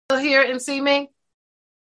Hear and see me?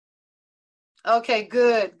 Okay,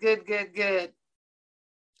 good.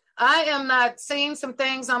 I am not seeing some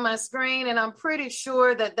things on my screen, and I'm pretty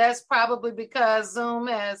sure that that's probably because Zoom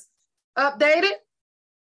has updated.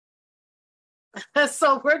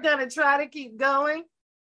 So we're going to try to keep going.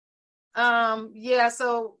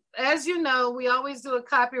 So as you know, we always do a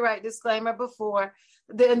copyright disclaimer before.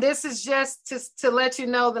 And this is just to let you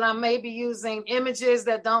know that I may be using images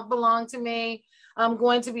that don't belong to me. I'm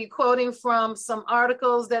going to be quoting from some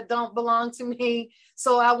articles that don't belong to me.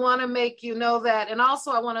 So I want to make you know that. And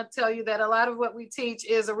also I want to tell you that a lot of what we teach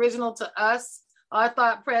is original to us, our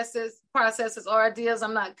thought processes, or ideas.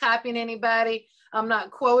 I'm not copying anybody. I'm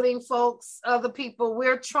not quoting folks, other people.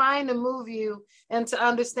 We're trying to move you into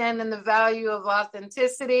understanding the value of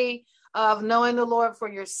authenticity, of knowing the Lord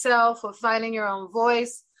for yourself, of finding your own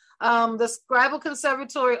voice. The Scribal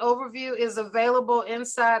Conservatory overview is available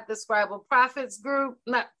inside the Scribal Prophets group,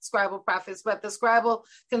 not Scribal Prophets, but the Scribal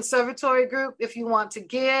Conservatory group. If you want to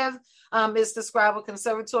give, it's the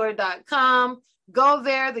scribalconservatory.com. Go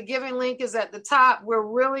there. The giving link is at the top. We're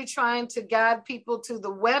really trying to guide people to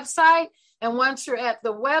the website. And once you're at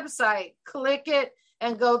the website, click it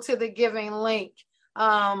and go to the giving link.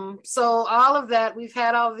 So all of that, we've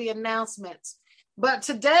had all the announcements. But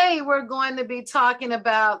today we're going to be talking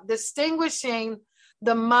about distinguishing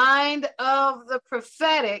the mind of the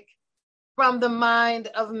prophetic from the mind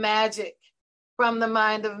of magic,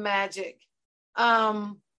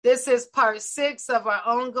 This is part 6 of our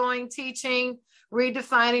ongoing teaching,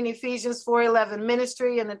 Redefining Ephesians 4:11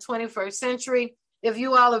 Ministry in the 21st Century. If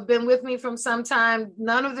you all have been with me from some time,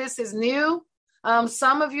 none of this is new.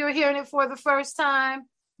 Some of you are hearing it for the first time,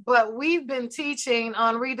 but we've been teaching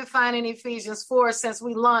on redefining Ephesians 4 since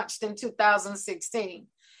we launched in 2016.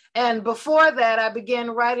 And before that, I began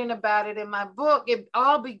writing about it in my book. It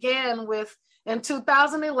all began with in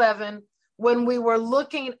 2011 when we were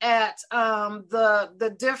looking at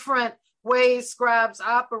the different ways scribes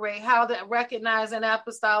operate, how to recognize an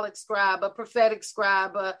apostolic scribe, a prophetic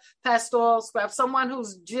scribe, a pastoral scribe, someone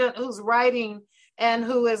who's writing and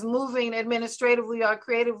who is moving administratively or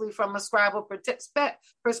creatively from a scribal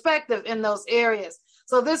perspective in those areas.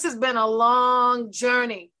 So this has been a long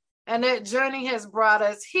journey, and that journey has brought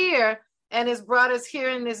us here, and has brought us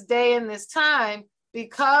here in this day and this time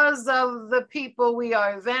because of the people we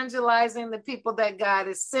are evangelizing, the people that God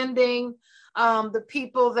is sending, the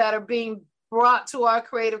people that are being brought to our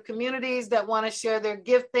creative communities that want to share their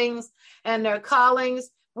giftings and their callings.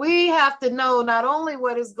 We have to know not only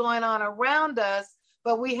what is going on around us,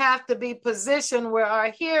 but we have to be positioned where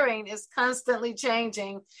our hearing is constantly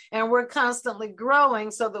changing and we're constantly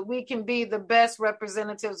growing so that we can be the best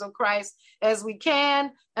representatives of Christ as we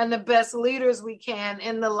can and the best leaders we can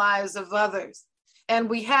in the lives of others. And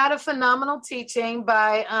we had a phenomenal teaching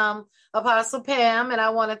by Apostle Pam, and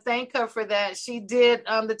I want to thank her for that. She did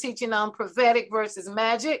the teaching on prophetic versus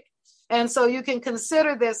magic. And so you can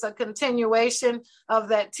consider this a continuation of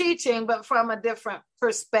that teaching, but from a different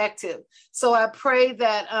perspective. So I pray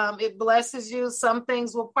that it blesses you. Some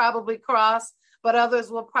things will probably cross, but others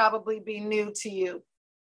will probably be new to you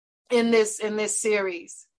in this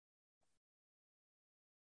series.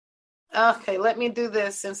 Okay, let me do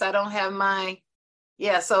this since I don't have my...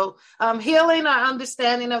 So healing our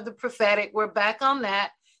understanding of the prophetic, we're back on that.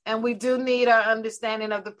 And we do need our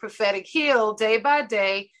understanding of the prophetic healed day by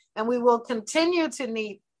day. And we will continue to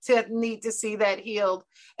need to see that healed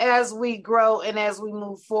as we grow and as we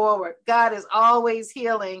move forward. God is always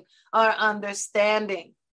healing our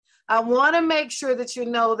understanding. I want to make sure that you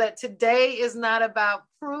know that today is not about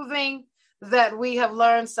proving that we have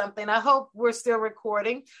learned something. I hope we're still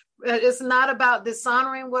recording. It's not about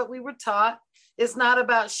dishonoring what we were taught. It's not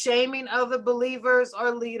about shaming other believers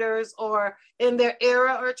or leaders or in their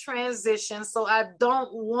era or transition. So I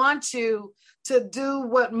don't want you to do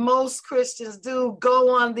what most Christians do,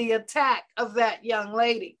 go on the attack of that young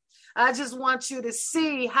lady. I just want you to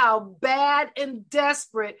see how bad and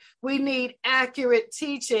desperate we need accurate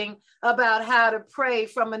teaching about how to pray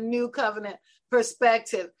from a new covenant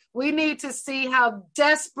perspective. We need to see how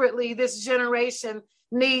desperately this generation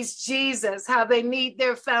needs Jesus, how they need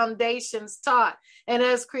their foundations taught. And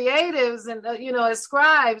as creatives and, as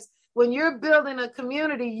scribes, when you're building a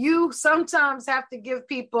community, you sometimes have to give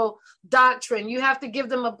people doctrine. You have to give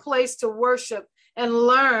them a place to worship and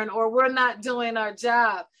learn, or we're not doing our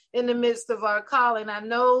job in the midst of our calling. I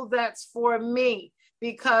know that's for me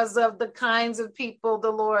because of the kinds of people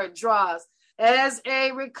the Lord draws. As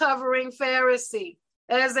a recovering Pharisee,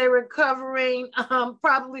 as a recovering,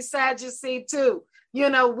 probably Sadducee too,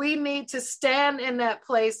 we need to stand in that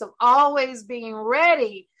place of always being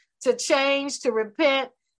ready to change, to repent,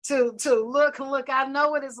 to look. I know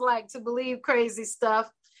what it's like to believe crazy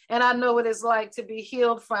stuff, and I know what it's like to be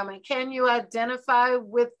healed from it. Can you identify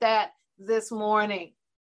with that this morning?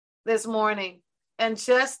 This morning. And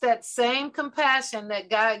just that same compassion that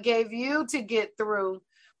God gave you to get through,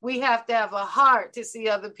 we have to have a heart to see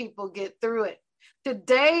other people get through it.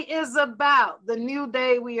 Today is about the new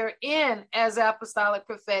day we are in as apostolic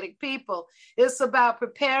prophetic people. It's about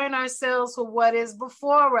preparing ourselves for what is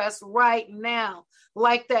before us right now,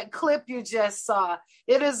 like that clip you just saw.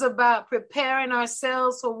 It is about preparing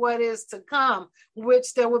ourselves for what is to come,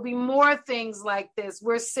 which there will be more things like this.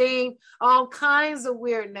 We're seeing all kinds of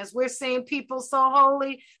weirdness. We're seeing people so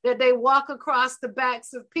holy that they walk across the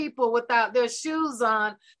backs of people without their shoes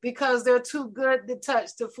on because they're too good to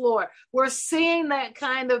touch the floor. We're seeing that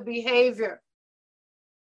kind of behavior.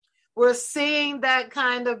 We're seeing that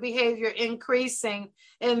kind of behavior increasing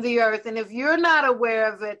in the earth. And if you're not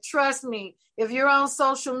aware of it, trust me, if you're on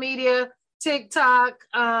social media, TikTok,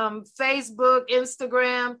 Facebook,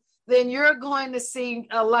 Instagram, then you're going to see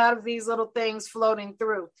a lot of these little things floating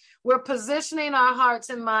through. We're positioning our hearts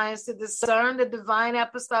and minds to discern the divine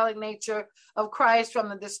apostolic nature of Christ from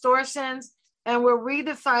the distortions, and we're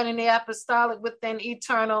redefining the apostolic within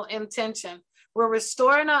eternal intention. We're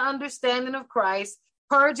restoring our understanding of Christ,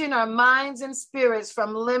 purging our minds and spirits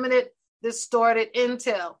from limited, distorted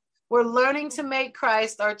intel. We're learning to make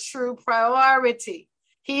Christ our true priority.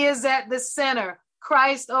 He is at the center.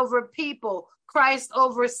 Christ over people, Christ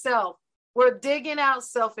over self. We're digging out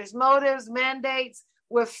selfish motives, mandates.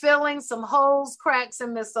 We're filling some holes, cracks,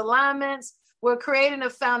 and misalignments. We're creating a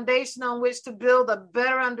foundation on which to build a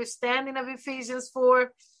better understanding of Ephesians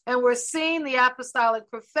 4. And we're seeing the apostolic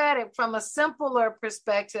prophetic from a simpler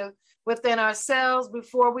perspective within ourselves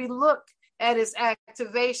before we look at its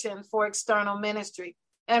activation for external ministry.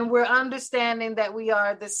 And we're understanding that we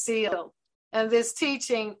are the seal. And this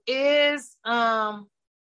teaching is, it's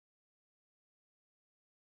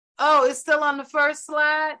still on the first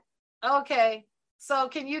slide? Okay. So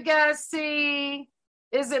can you guys see,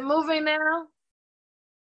 is it moving now?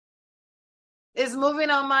 It's moving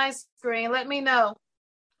on my screen. Let me know.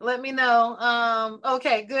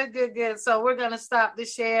 Okay, good. So we're going to stop the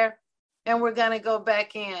share and we're going to go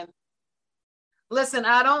back in. Listen,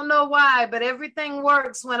 I don't know why, but everything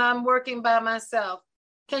works when I'm working by myself.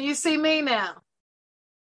 Can you see me now?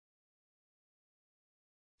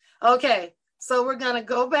 Okay, so we're going to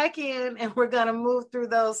go back in and we're going to move through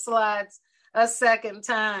those slides a second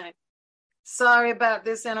time. Sorry about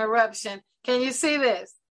this interruption. Can you see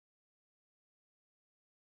this?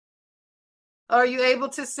 Are you able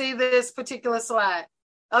to see this particular slide?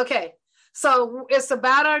 Okay, so it's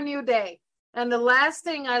about our new day. And the last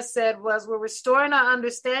thing I said was we're restoring our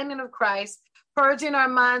understanding of Christ, purging our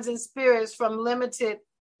minds and spirits from limited,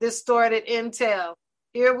 distorted intel.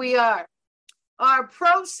 Here we are. Our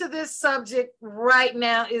approach to this subject right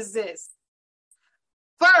now is this.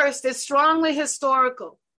 First, it's strongly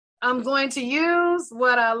historical. I'm going to use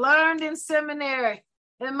what I learned in seminary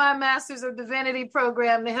in my Master's of Divinity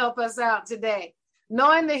program to help us out today.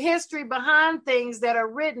 Knowing the history behind things that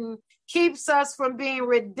are written keeps us from being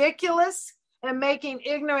ridiculous and making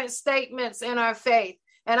ignorant statements in our faith.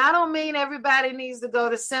 And I don't mean everybody needs to go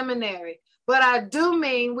to seminary, but I do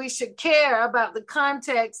mean we should care about the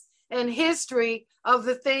context and history of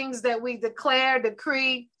the things that we declare,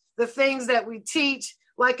 decree, the things that we teach.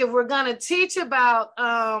 Like if we're going to teach about,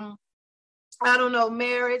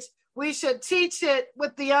 marriage, we should teach it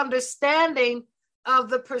with the understanding of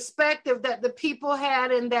the perspective that the people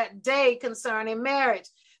had in that day concerning marriage.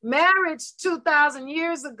 Marriage 2,000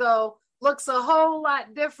 years ago looks a whole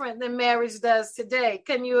lot different than marriage does today.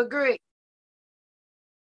 Can you agree?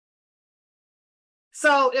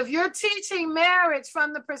 So if you're teaching marriage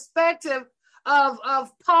from the perspective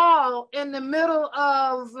of Paul in the middle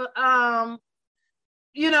of,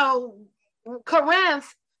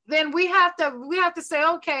 Corinth, then we have to say,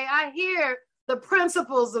 okay, I hear the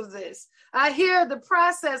principles of this. I hear the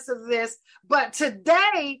process of this, but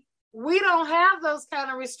today we don't have those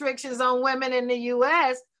kind of restrictions on women in the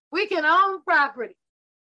U.S. We can own property.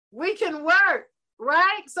 We can work,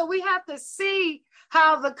 right? So we have to see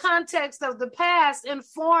how the context of the past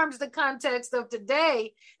informs the context of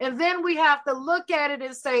today. And then we have to look at it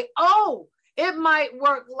and say, oh, it might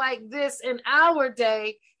work like this in our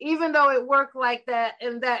day, even though it worked like that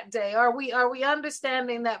in that day. Are we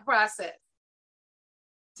understanding that process?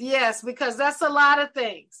 Yes, because that's a lot of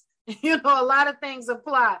things. A lot of things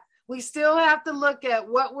apply. We still have to look at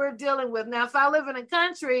what we're dealing with. Now, if I live in a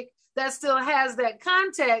country that still has that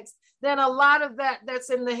context, then a lot of that's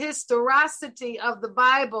in the historicity of the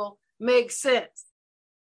Bible makes sense.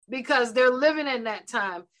 because they're living in that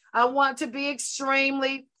time. I want to be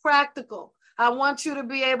extremely practical. I want you to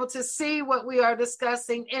be able to see what we are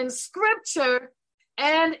discussing in scripture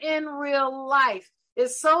and in real life.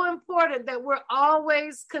 It's so important that we're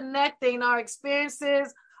always connecting our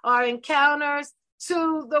experiences, our encounters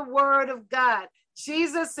to the word of God.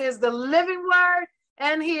 Jesus is the living word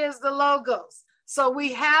and he is the logos. So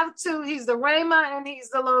we have to, he's the Rhema and he's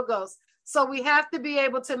the logos. So we have to be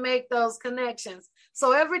able to make those connections.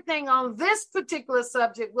 So everything on this particular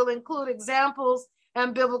subject will include examples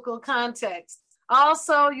and biblical context.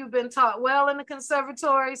 Also, you've been taught well in the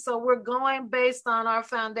conservatory, so we're going based on our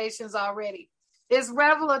foundations already. It's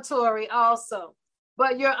revelatory also,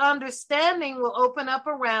 but your understanding will open up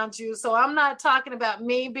around you. So I'm not talking about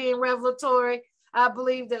me being revelatory. I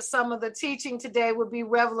believe that some of the teaching today would be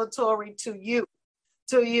revelatory to you.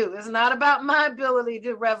 It's not about my ability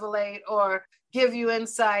to revelate or give you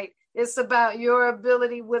insight. It's about your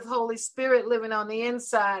ability with Holy Spirit living on the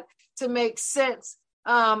inside to make sense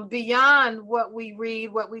beyond what we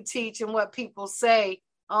read, what we teach, and what people say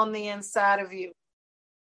on the inside of you.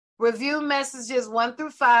 Review messages 1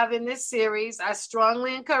 through 5 in this series. I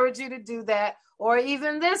strongly encourage you to do that, or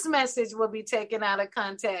even this message will be taken out of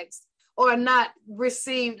context or not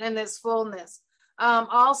received in its fullness.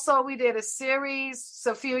 Also, we did a series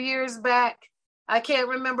a few years back. I can't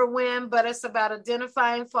remember when, but it's about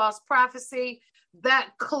identifying false prophecy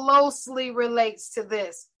that closely relates to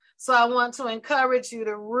this. So I want to encourage you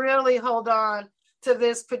to really hold on to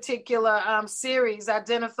this particular series,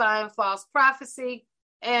 Identifying False Prophecy.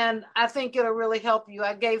 And I think it'll really help you.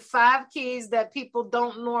 I gave 5 keys that people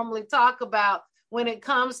don't normally talk about when it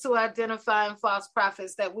comes to identifying false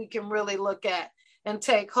prophets that we can really look at and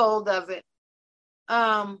take hold of it.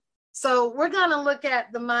 So we're going to look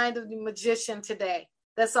at the mind of the magician today.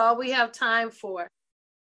 That's all we have time for.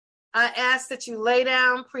 I ask that you lay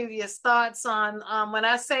down previous thoughts on, when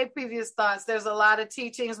I say previous thoughts, there's a lot of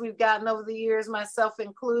teachings we've gotten over the years, myself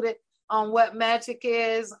included, on what magic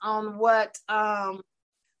is, on what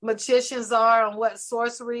magicians are, on what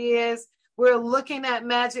sorcery is. We're looking at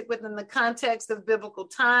magic within the context of biblical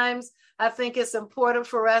times. I think it's important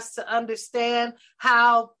for us to understand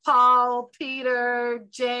how Paul, Peter,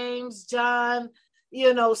 James, John,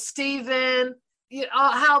 Stephen,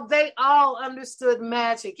 how they all understood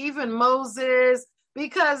magic, even Moses,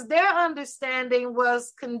 because their understanding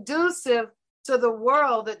was conducive to the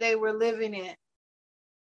world that they were living in.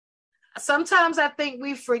 Sometimes I think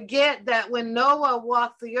we forget that when Noah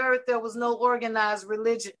walked the earth, there was no organized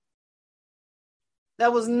religion.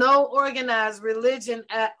 There was no organized religion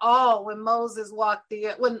at all when Moses walked the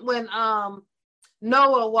earth, when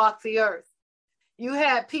Noah walked the earth. You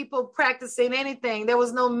had people practicing anything. There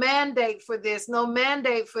was no mandate for this, no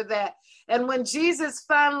mandate for that. And when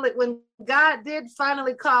God did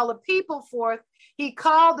finally call the people forth, he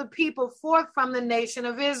called the people forth from the nation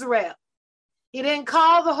of Israel. He didn't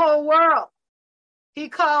call the whole world. He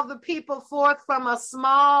called the people forth from a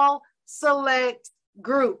small, select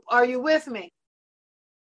group. Are you with me?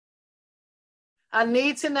 I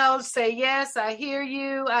need to know, say, yes, I hear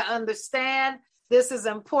you. I understand. This is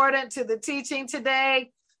important to the teaching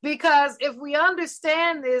today, because if we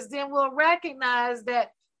understand this, then we'll recognize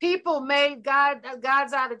that people made gods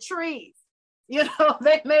out of trees.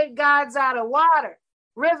 They made gods out of water,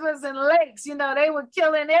 rivers and lakes. They were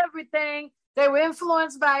killing everything. They were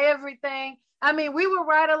influenced by everything. I mean, we were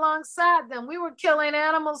right alongside them. We were killing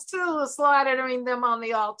animals too, slaughtering them on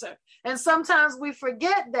the altar. And sometimes we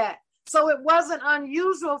forget that. So it wasn't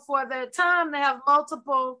unusual for that time to have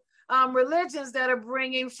multiple religions that are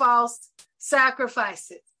bringing false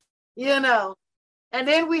sacrifices, And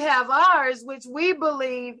then we have ours, which we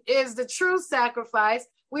believe is the true sacrifice.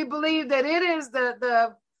 We believe that it is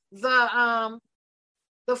the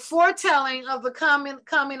foretelling of the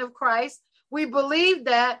coming of Christ. We believe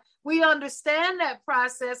that. We understand that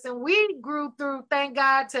process, and we grew through, thank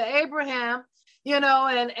God, to Abraham,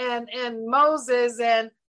 and Moses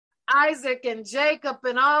and Isaac and Jacob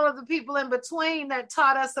and all of the people in between that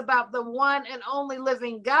taught us about the one and only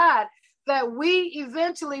living God, that we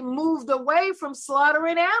eventually moved away from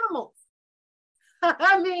slaughtering animals.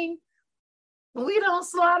 I mean, we don't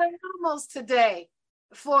slaughter animals today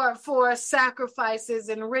for sacrifices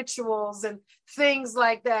and rituals and things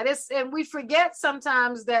like that. And we forget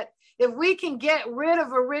sometimes that if we can get rid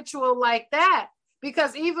of a ritual like that,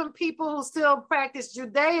 because even people who still practice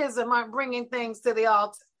Judaism aren't bringing things to the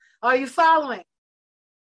altar. Are you following?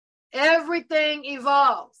 Everything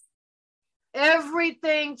evolves.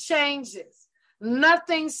 Everything changes.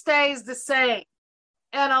 Nothing stays the same.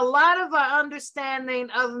 And a lot of our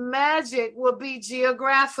understanding of magic will be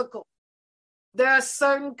geographical. There are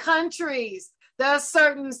certain countries, there are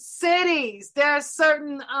certain cities, there are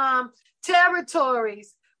certain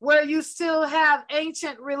territories where you still have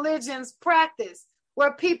ancient religions practiced,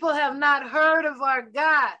 where people have not heard of our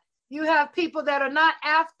God. You have people that are not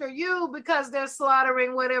after you because they're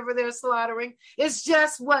slaughtering whatever they're slaughtering. It's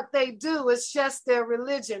just what they do. It's just their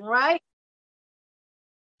religion, right?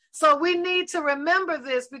 So we need to remember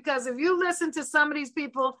this, because if you listen to some of these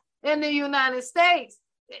people in the United States,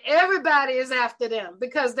 everybody is after them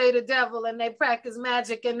because they the devil and they practice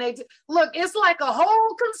magic and look, it's like a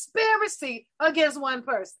whole conspiracy against one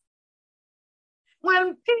person.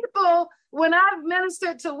 When I've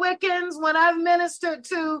ministered to Wiccans, when I've ministered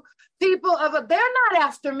to people they're not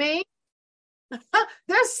after me.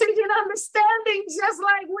 They're seeking understanding just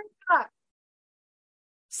like we are.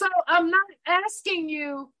 So I'm not asking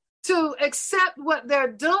you to accept what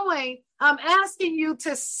they're doing. I'm asking you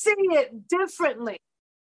to see it differently.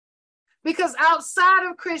 Because outside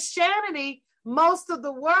of Christianity, most of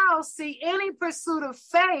the world see any pursuit of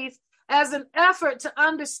faith as an effort to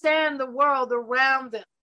understand the world around them.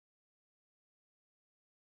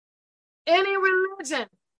 Any religion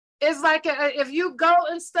is like, if you go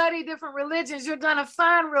and study different religions, you're going to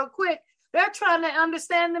find real quick, they're trying to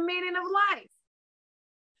understand the meaning of life.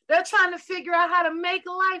 They're trying to figure out how to make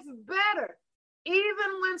life better,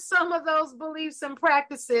 even when some of those beliefs and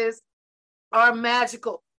practices are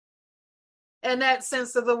magical in that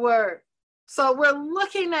sense of the word. So we're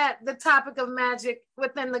looking at the topic of magic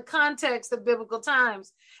within the context of biblical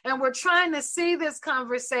times. And we're trying to see this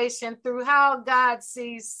conversation through how God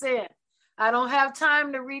sees sin. I don't have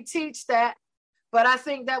time to reteach that, but I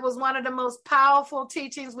think that was one of the most powerful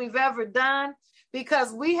teachings we've ever done,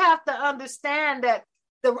 because we have to understand that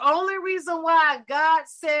the only reason why God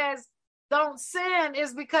says don't sin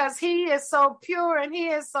is because he is so pure and he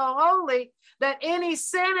is so holy that any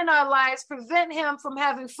sin in our lives prevent him from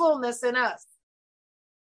having fullness in us.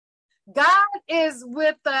 God is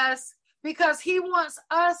with us because he wants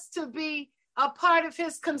us to be a part of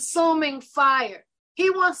his consuming fire. He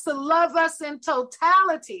wants to love us in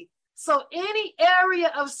totality. So any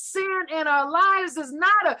area of sin in our lives is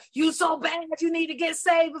not you so bad you need to get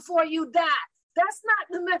saved before you die. That's not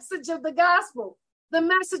the message of the gospel. The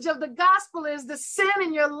message of the gospel is the sin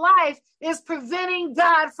in your life is preventing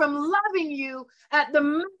God from loving you at the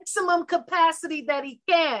maximum capacity that he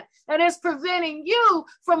can. And it's preventing you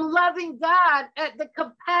from loving God at the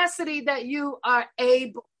capacity that you are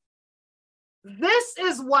able. This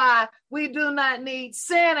is why we do not need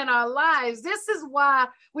sin in our lives. This is why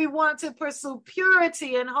we want to pursue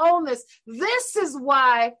purity and wholeness. This is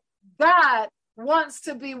why God wants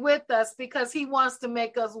to be with us, because he wants to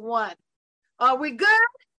make us one. Are we good?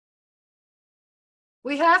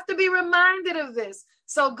 We have to be reminded of this.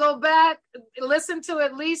 So go back, listen to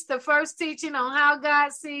at least the first teaching on how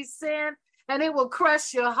God sees sin, and it will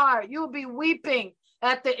crush your heart. You'll be weeping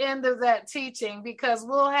at the end of that teaching, because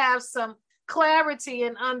we'll have some clarity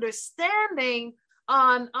and understanding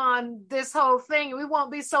on this whole thing. We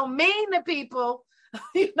won't be so mean to people,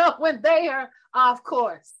 when they are off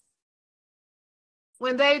course,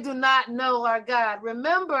 when they do not know our God.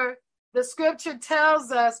 Remember, the scripture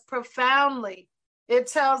tells us profoundly, that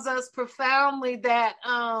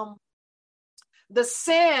the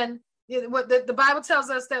sin, what the Bible tells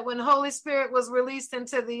us, that when Holy Spirit was released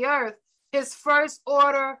into the earth, his first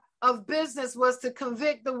order of business was to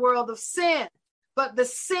convict the world of sin. But the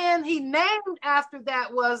sin he named after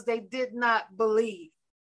that was they did not believe.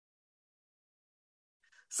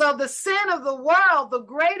 So the sin of the world, the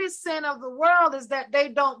greatest sin of the world, is that they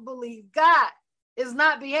don't believe God. It's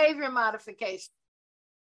not behavior modification.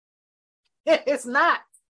 It's not.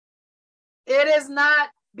 It is not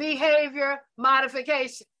behavior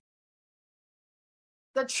modification.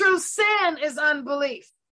 The true sin is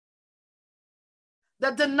unbelief.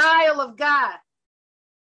 The denial of God.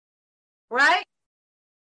 Right?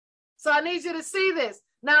 So I need you to see this.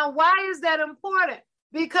 Now, why is that important?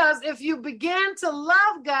 Because if you begin to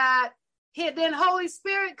love God, then Holy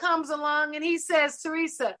Spirit comes along and he says,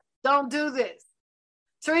 Teresa, don't do this.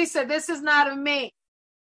 Teresa, this is not of me.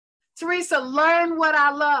 Teresa, learn what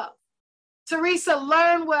I love. Teresa,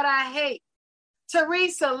 learn what I hate.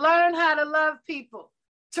 Teresa, learn how to love people.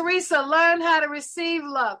 Teresa, learn how to receive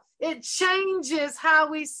love. It changes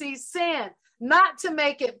how we see sin, not to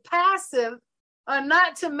make it passive or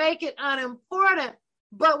not to make it unimportant,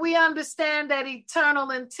 but we understand that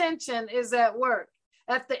eternal intention is at work.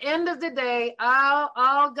 At the end of the day,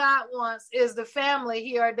 all God wants is the family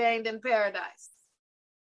he ordained in paradise.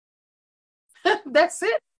 That's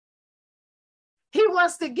it. He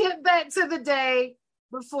wants to get back to the day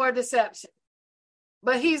before deception.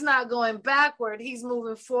 but he's not going backward. He's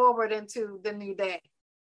moving forward into the new day.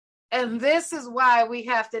 And this is why we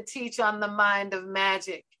have to teach on the mind of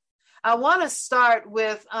magic. I want to start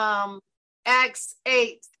with Acts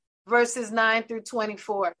 8, verses 9 through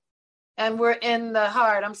 24. And we're in the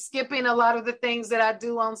heart. I'm skipping a lot of the things that I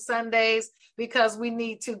do on Sundays because we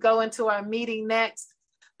need to go into our meeting next.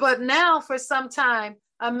 But now for some time,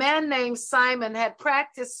 a man named Simon had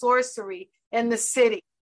practiced sorcery in the city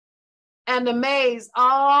and amazed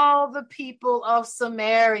all the people of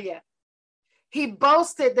Samaria. He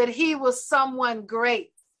boasted that he was someone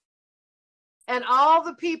great. And all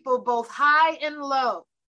the people, both high and low,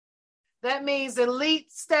 that means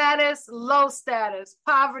elite status, low status,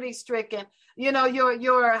 poverty stricken,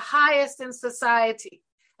 your highest in society.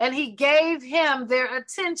 And he gave him their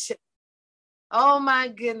attention. Oh my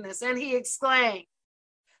goodness. And he exclaimed,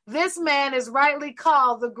 "This man is rightly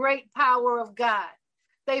called the great power of God."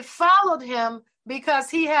 They followed him because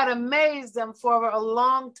he had amazed them for a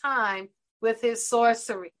long time with his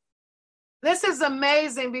sorcery. This is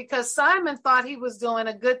amazing because Simon thought he was doing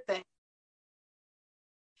a good thing.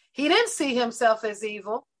 He didn't see himself as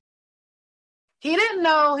evil. He didn't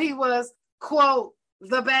know he was, quote,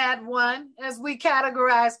 the bad one, as we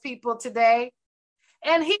categorize people today.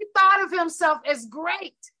 And he thought of himself as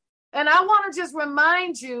great. And I want to just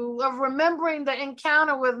remind you of remembering the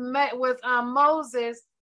encounter with Moses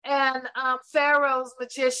and Pharaoh's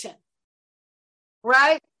magician,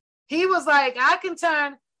 right? He was like, I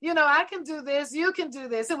can do this, you can do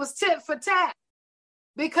this. It was tit for tat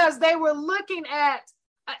because they were looking at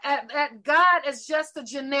God as just a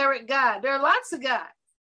generic God. There are lots of gods.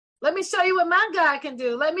 Let me show you what my God can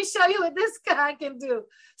do. Let me show you what this guy can do.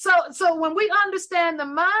 So when we understand the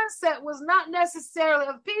mindset was not necessarily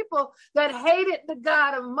of people that hated the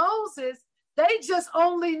God of Moses, they just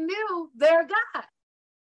only knew their God.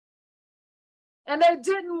 And they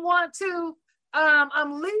didn't want to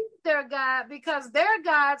leave their God because their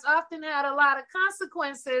gods often had a lot of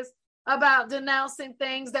consequences about denouncing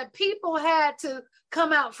things that people had to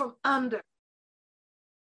come out from under.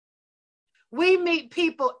 We meet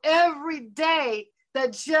people every day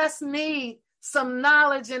that just need some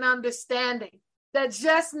knowledge and understanding, that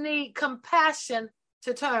just need compassion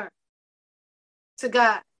to turn to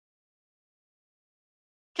God.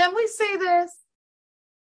 Can we see this?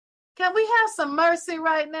 Can we have some mercy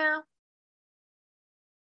right now?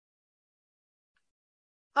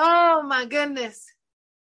 Oh my goodness.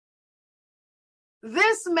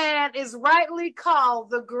 This man is rightly called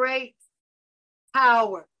the great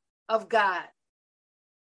power of God.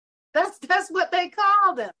 That's what they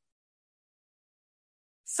called him.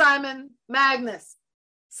 Simon Magus,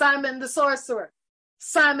 Simon the sorcerer,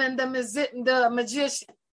 Simon the magician.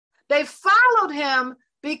 They followed him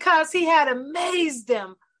because he had amazed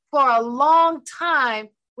them for a long time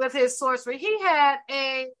with his sorcery. He had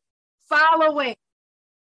a following.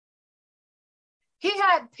 He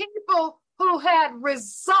had people who had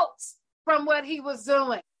results from what he was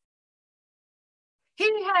doing.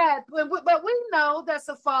 But we know that's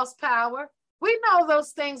a false power. We know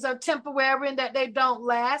those things are temporary and that they don't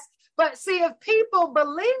last. But see, if people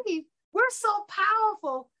believe, we're so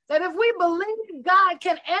powerful that if we believe God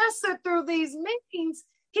can answer through these means,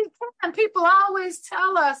 he can. People always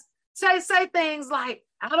tell us, say things like,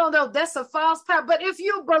 I don't know, that's a false power. But if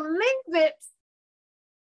you believe it,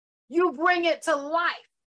 you bring it to life.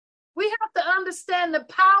 We have to understand the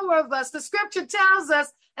power of us. The scripture tells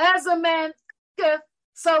us, as a man thinketh,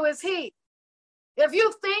 so is he. If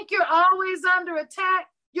you think you're always under attack,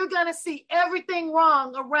 you're going to see everything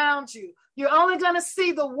wrong around you. You're only going to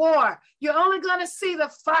see the war. You're only going to see the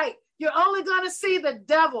fight. You're only going to see the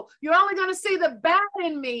devil. You're only going to see the bad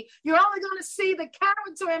in me. You're only going to see the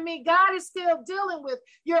character in me God is still dealing with.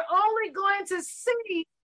 You're only going to see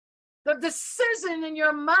the decision in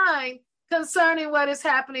your mind concerning what is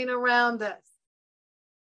happening around us.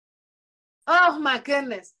 Oh my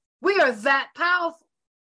goodness. We are that powerful.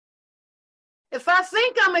 If I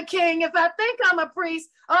think I'm a king, if I think I'm a priest,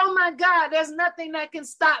 oh my God, there's nothing that can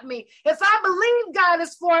stop me. If I believe God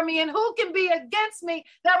is for me and who can be against me,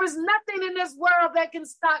 there is nothing in this world that can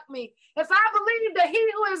stop me. If I believe that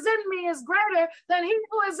he who is in me is greater than he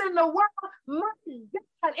who is in the world, my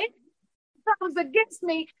God, it comes against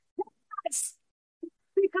me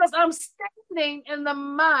because I'm standing in the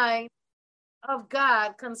mind of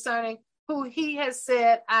God concerning who he has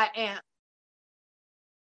said I am.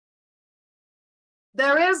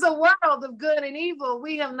 There is a world of good and evil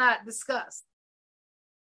we have not discussed.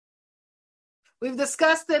 We've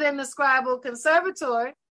discussed it in the Scribal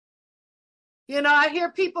Conservatory. You know, I hear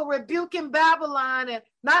people rebuking Babylon and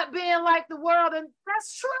not being like the world, and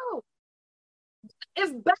that's true. If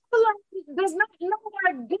Babylon does not know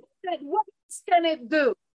our God, what else can it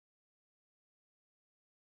do?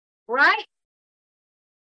 Right?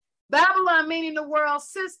 Babylon meaning the world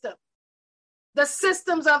system, the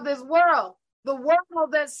systems of this world, the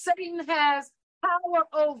world that Satan has power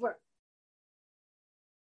over.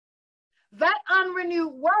 That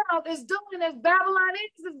unrenewed world is doing as Babylon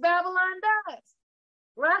is, as Babylon does,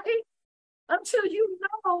 right? Until you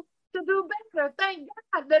know to do better. Thank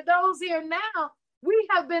God that those here now, we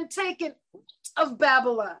have been taken out of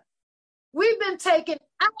Babylon. We've been taken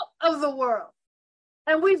out of the world.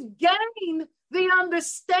 And we've gained the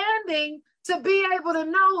understanding to be able to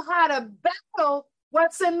know how to battle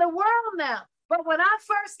what's in the world now. But when I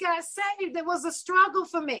first got saved, it was a struggle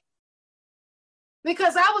for me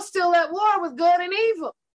because I was still at war with good and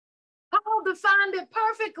evil. Paul defined it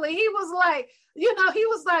perfectly. He was like,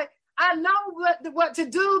 I know what to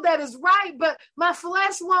do that is right, but my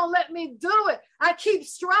flesh won't let me do it. I keep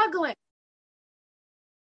struggling.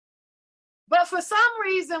 But for some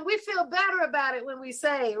reason, we feel better about it when we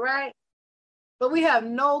say, right? But we have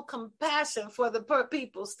no compassion for the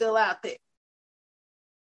people still out there.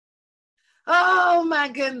 Oh, my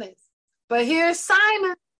goodness. But here's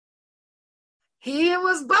Simon. He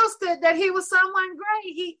was boasted that he was someone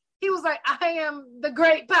great. He was like, I am the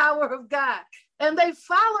great power of God. And they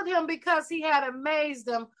followed him because he had amazed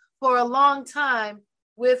them for a long time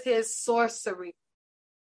with his sorcery.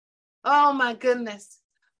 Oh, my goodness.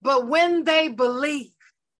 But when they believe,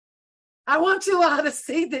 I want you all to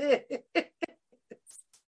see this.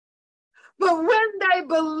 But when they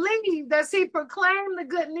believed, as he proclaimed the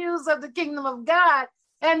good news of the kingdom of God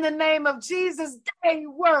in the name of Jesus, they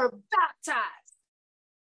were baptized.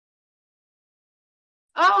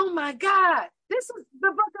 Oh my God. This is the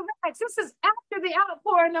book of Acts. This is after the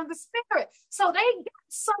outpouring of the Spirit. So they got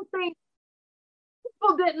something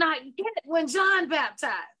people did not get when John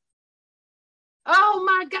baptized. Oh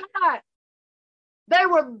my God. They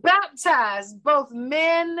were baptized, both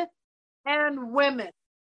men and women.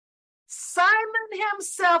 Simon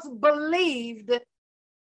himself believed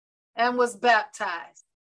and was baptized.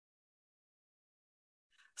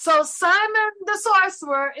 So Simon the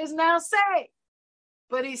sorcerer is now saved,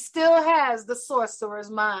 but he still has the sorcerer's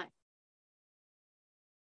mind.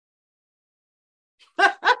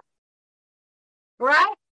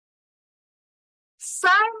 Right?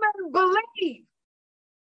 Simon believed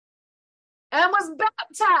and was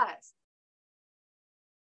baptized,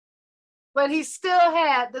 but he still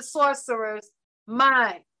had the sorcerer's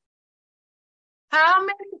mind. How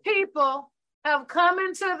many people have come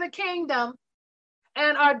into the kingdom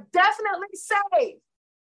and are definitely saved,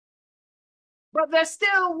 but they're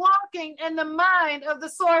still walking in the mind of the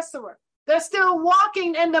sorcerer? They're still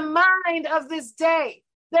walking in the mind of this day.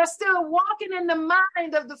 They're still walking in the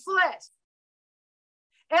mind of the flesh.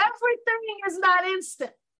 Everything is not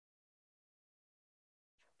instant.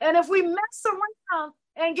 And if we mess around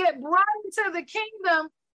and get brought into the kingdom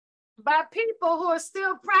by people who are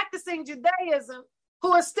still practicing Judaism,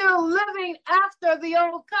 who are still living after the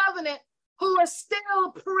old covenant, who are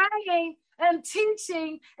still praying and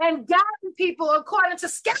teaching and guiding people according to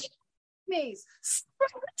schedules, we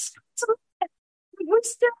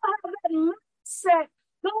still have that mindset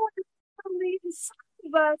going from the inside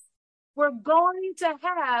of us. We're going to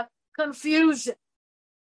have confusion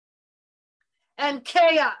and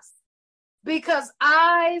chaos because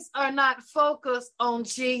eyes are not focused on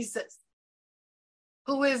Jesus,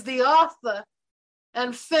 who is the author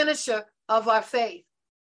and finisher of our faith.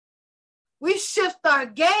 We shift our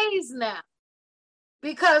gaze now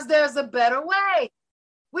because there's a better way.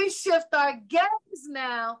 We shift our gaze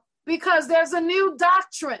now because there's a new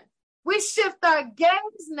doctrine. We shift our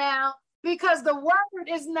gaze now because the word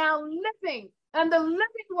is now living, and the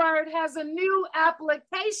living word has a new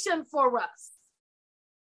application for us.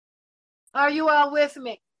 Are you all with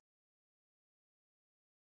me?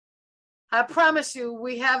 I promise you,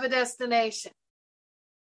 we have a destination.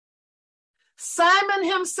 Simon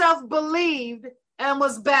himself believed and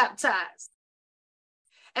was baptized,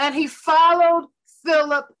 and he followed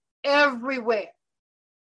Philip everywhere.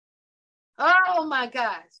 Oh my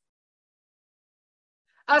gosh.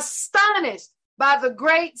 Astonished by the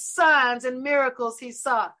great signs and miracles he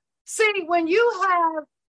saw. See, when you have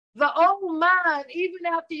the old mind, even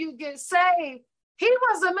after you get saved, he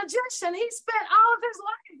was a magician. He spent all of his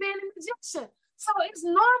life being a magician. So it's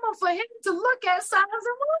normal for him to look at signs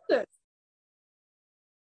and wonders.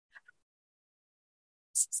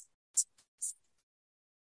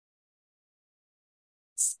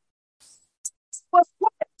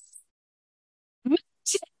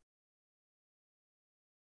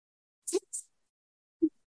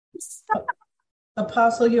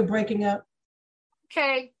 Apostle, you're breaking up.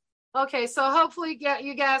 Okay. So hopefully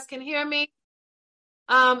you guys can hear me.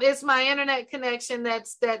 It's my internet connection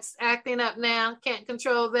that's acting up now. Can't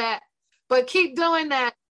control that. But keep doing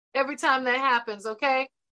that every time that happens, okay?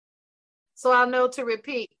 So I'll know to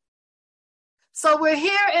repeat. So we're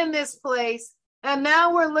here in this place, and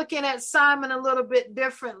now we're looking at Simon a little bit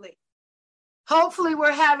differently. Hopefully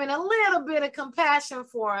we're having a little bit of compassion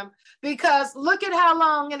for him, because look at how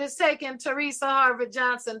long it has taken Teresa Harvard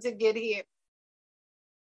Johnson to get here.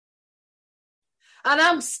 And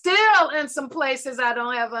I'm still in some places I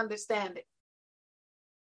don't have understanding.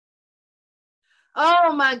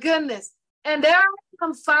 Oh my goodness. And there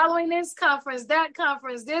I'm following this conference, that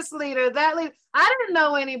conference, this leader, that leader. I didn't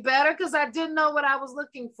know any better because I didn't know what I was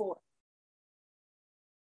looking for.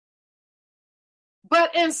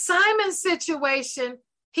 But in Simon's situation,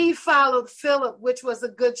 he followed Philip, which was a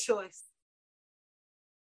good choice.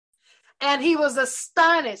 And he was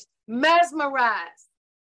astonished, mesmerized.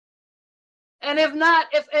 And if not,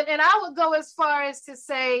 and I would go as far as to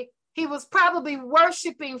say he was probably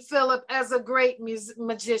worshiping Philip as a great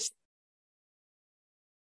magician.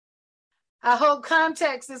 I hope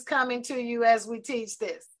context is coming to you as we teach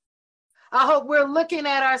this. I hope we're looking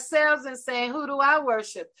at ourselves and saying, who do I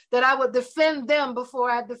worship? That I would defend them before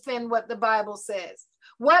I defend what the Bible says.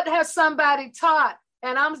 What has somebody taught?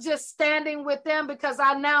 And I'm just standing with them because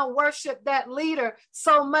I now worship that leader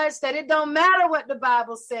so much that it don't matter what the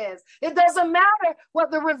Bible says. It doesn't matter what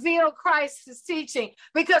the revealed Christ is teaching,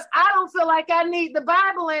 because I don't feel like I need the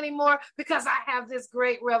Bible anymore because I have this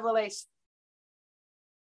great revelation.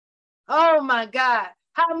 Oh my God.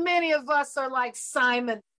 How many of us are like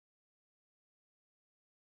Simon?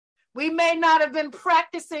 We may not have been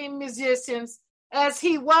practicing musicians as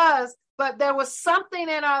he was, but there was something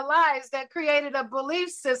in our lives that created a belief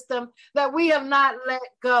system that we have not let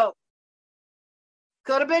go.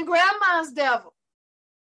 Could have been grandma's devil.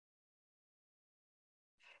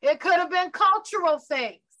 It could have been cultural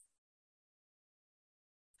things.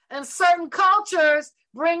 And certain cultures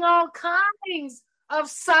bring all kinds of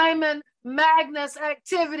Simon Magus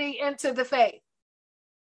activity into the faith.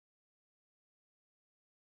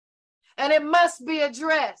 And it must be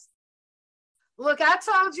addressed. Look, I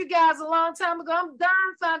told you guys a long time ago, I'm done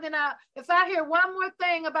finding out. If I hear one more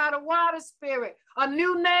thing about a water spirit, a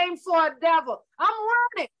new name for a devil, I'm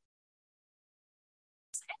running.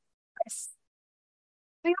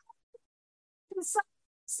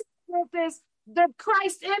 The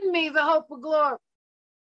Christ in me, the hope of glory.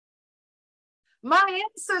 My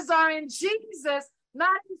answers are in Jesus,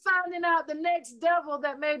 not in finding out the next devil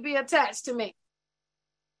that may be attached to me.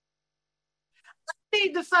 I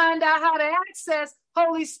need to find out how to access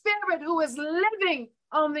Holy Spirit who is living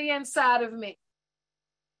on the inside of me.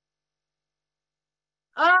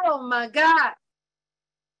 Oh my God.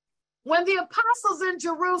 When the apostles in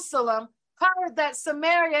Jerusalem heard that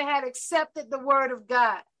Samaria had accepted the word of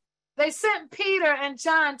God, they sent Peter and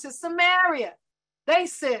John to Samaria. They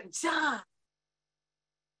sent John.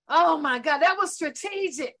 Oh my God, that was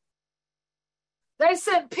strategic. They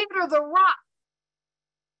sent Peter the rock.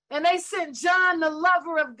 And they sent John, the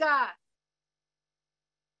lover of God,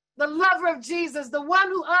 the lover of Jesus, the one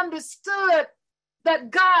who understood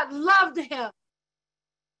that God loved him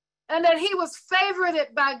and that he was favored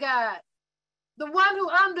by God, the one who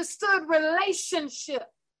understood relationship,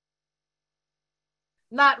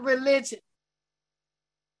 not religion.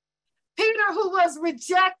 Peter, who was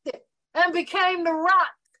rejected and became the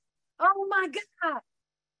rock. Oh my God,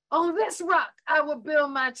 on this rock I will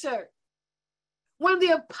build my church. When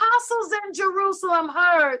the apostles in Jerusalem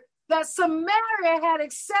heard that Samaria had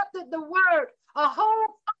accepted the word, a whole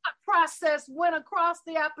thought process went across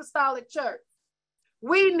the apostolic church.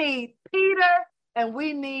 We need Peter and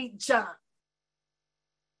we need John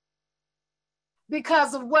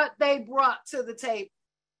because of what they brought to the table.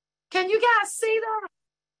 Can you guys see that?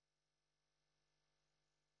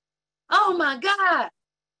 Oh my God.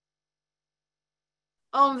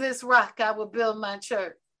 On this rock I will build my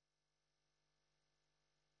church.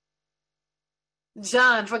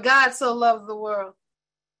 John, for God so loved the world.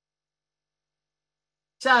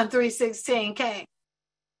 John 3:16 came.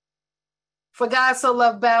 For God so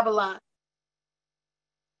loved Babylon.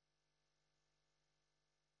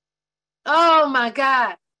 Oh my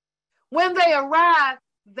God. When they arrived,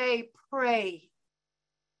 they prayed.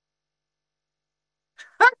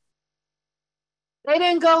 They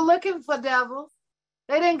didn't go looking for devils.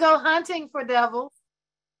 They didn't go hunting for devils.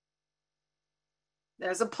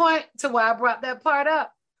 There's a point to why I brought that part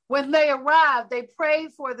up. When they arrived, they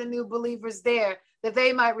prayed for the new believers there that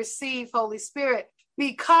they might receive Holy Spirit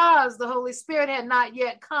because the Holy Spirit had not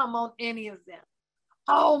yet come on any of them.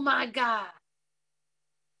 Oh my God.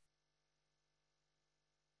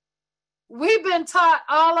 We've been taught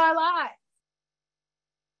all our lives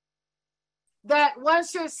that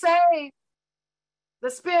once you're saved,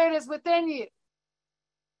 the Spirit is within you.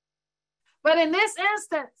 But in this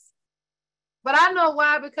instance, but I know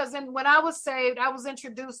why, because when I was saved, I was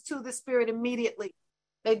introduced to the Spirit immediately.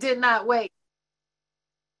 They did not wait.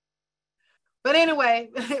 But anyway,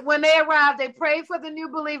 when they arrived, they prayed for the new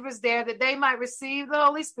believers there that they might receive the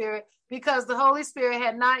Holy Spirit, because the Holy Spirit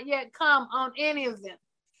had not yet come on any of them.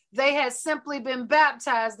 They had simply been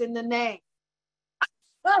baptized in the name.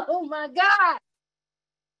 Oh my God.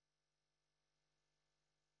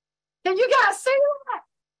 Can you guys see that?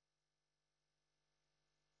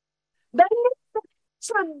 They need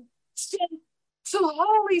introduction to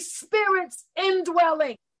Holy Spirit's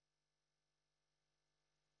indwelling.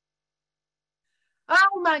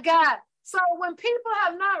 Oh my God. So when people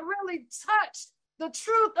have not really touched the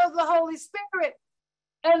truth of the Holy Spirit,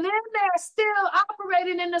 and then they're still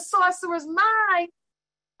operating in the sorcerer's mind,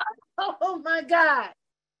 oh my God.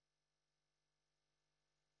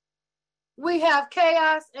 We have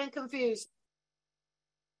chaos and confusion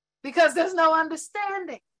because there's no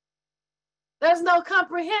understanding. There's no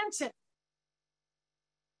comprehension.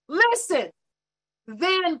 Listen,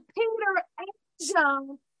 then Peter and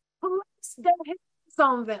John placed their hands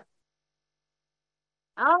on them.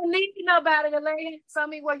 I don't need nobody to lay hands on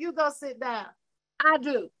me. Well, you go sit down. I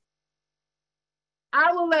do.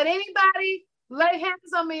 I will let anybody lay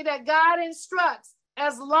hands on me that God instructs,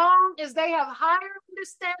 as long as they have higher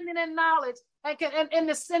understanding and knowledge and can, in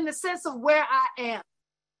the sense of where I am.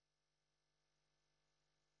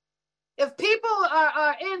 If people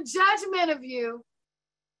are in judgment of you,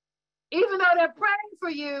 even though they're praying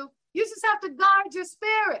for you, you just have to guard your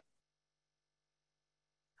spirit.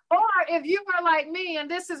 Or if you are like me, and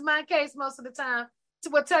this is my case most of the time,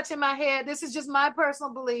 with touching my head, this is just my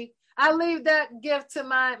personal belief, I leave that gift to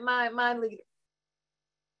my leader.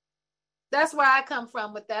 That's where I come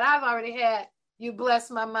from with that. I've already had you bless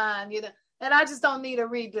my mind, and I just don't need a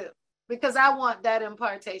redo because I want that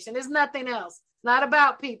impartation. It's nothing else. It's not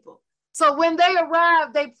about people. So when they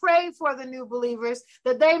arrived, they prayed for the new believers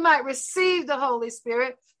that they might receive the Holy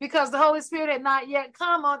Spirit, because the Holy Spirit had not yet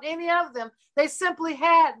come on any of them. They simply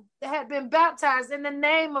had been baptized in the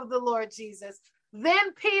name of the Lord Jesus.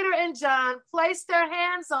 Then Peter and John placed their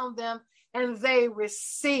hands on them and they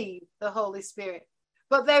received the Holy Spirit.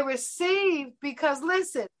 But they received because,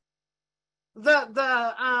 listen,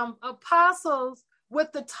 the apostles,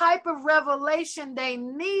 with the type of revelation they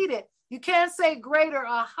needed, you can't say greater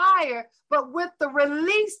or higher, but with the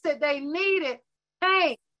release that they needed,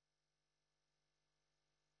 hey,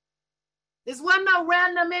 this wasn't no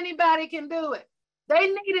random anybody can do it. They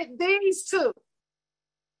needed these two.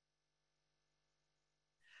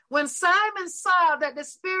 When Simon saw that the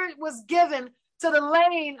Spirit was given to the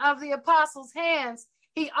laying of the apostles' hands,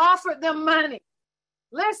 he offered them money.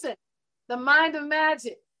 Listen, the mind of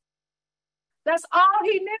magic. That's all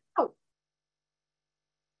he knew.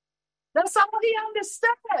 That's all he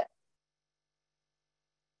understood.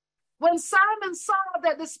 When Simon saw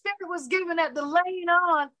that the Spirit was given at the laying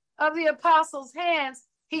on of the apostles' hands,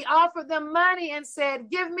 he offered them money and said,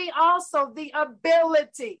 give me also the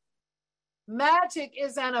ability. Magic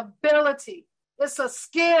is an ability. It's a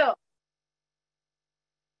skill.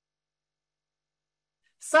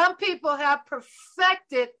 Some people have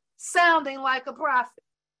perfected sounding like a prophet.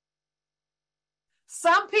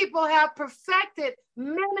 Some people have perfected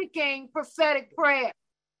mimicking prophetic prayer.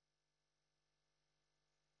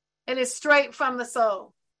 And it's straight from the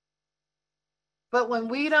soul. But when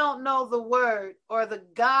we don't know the word or the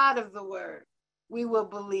God of the word, we will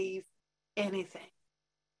believe anything.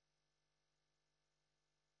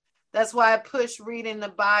 That's why I push reading the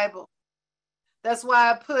Bible. That's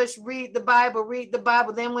why I push read the Bible, read the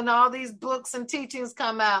Bible. Then when all these books and teachings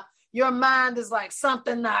come out, your mind is like,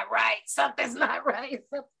 something not right. Something's not right.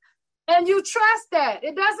 And you trust that.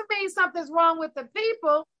 It doesn't mean something's wrong with the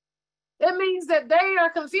people. It means that they are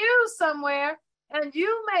confused somewhere. And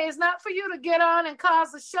it's not for you to get on and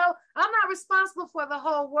cause a show. I'm not responsible for the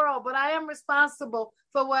whole world, but I am responsible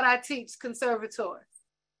for what I teach conservators.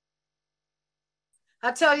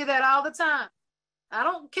 I tell you that all the time. I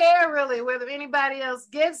don't care really whether anybody else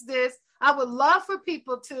gets this. I would love for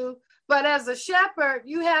people to, but as a shepherd,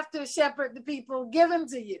 you have to shepherd the people given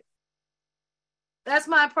to you. That's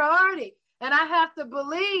my priority. And I have to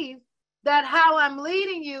believe that how I'm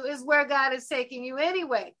leading you is where God is taking you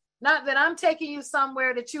anyway. Not that I'm taking you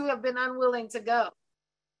somewhere that you have been unwilling to go.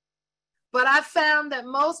 But I found that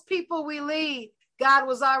most people we lead, God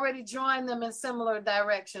was already drawing them in similar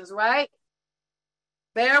directions, right?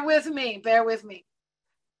 Bear with me. Bear with me.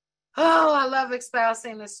 Oh, I love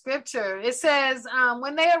espousing the scripture. It says,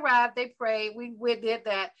 when they arrived, they prayed. We did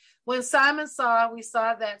that. When Simon saw, we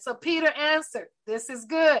saw that. So Peter answered, this is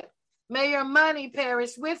good. May your money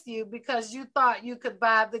perish with you because you thought you could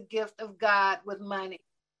buy the gift of God with money.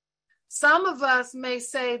 Some of us may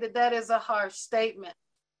say that that is a harsh statement.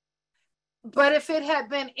 But if it had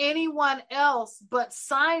been anyone else but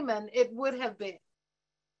Simon, it would have been.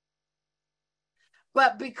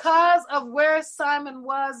 But because of where Simon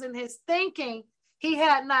was in his thinking, he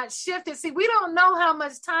had not shifted. See, we don't know how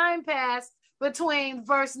much time passed between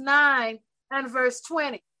verse 9 and verse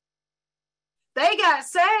 20. They got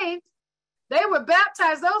saved. They were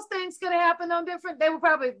baptized. Those things could have happened on different, that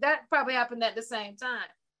probably happened at the same time.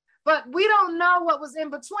 But we don't know what was in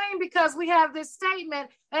between because we have this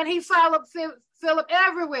statement, and he followed Philip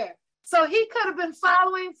everywhere. So he could have been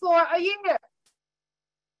following for a year,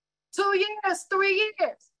 2 years, 3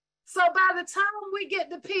 years. So by the time we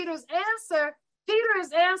get to Peter's answer, Peter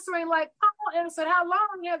is answering like Paul answered, how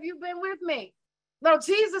long have you been with me? No,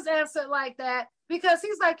 Jesus answered like that because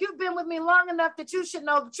he's like, you've been with me long enough that you should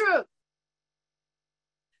know the truth.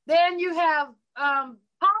 Then you have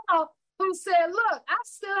Paul who said, look, I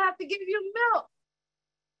still have to give you milk,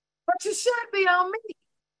 but you should be on me.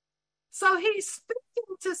 So he's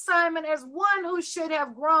speaking to Simon as one who should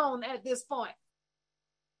have grown at this point.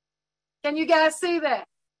 Can you guys see that?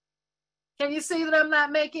 Can you see that I'm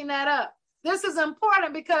not making that up? This is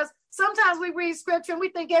important because sometimes we read scripture and we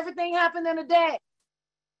think everything happened in a day.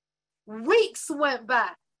 Weeks went by.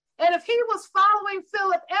 And if he was following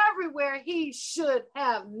Philip everywhere, he should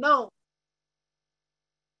have known.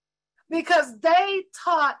 Because they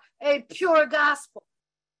taught a pure gospel.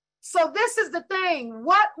 So this is the thing.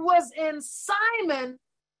 What was in Simon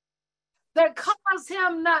that caused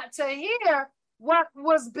him not to hear what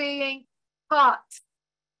was being taught?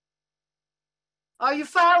 Are you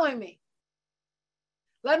following me?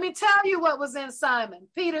 Let me tell you what was in Simon.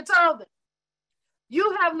 Peter told him,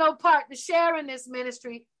 you have no part to share in this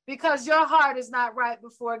ministry because your heart is not right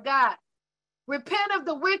before God. Repent of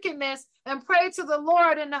the wickedness and pray to the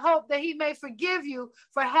Lord in the hope that he may forgive you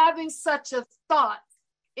for having such a thought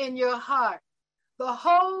in your heart. The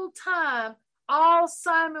whole time, all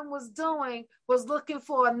Simon was doing was looking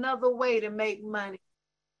for another way to make money.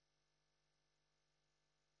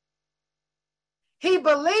 He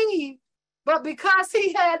believed, but because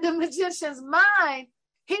he had the magician's mind,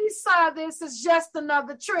 he saw this as just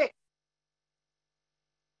another trick.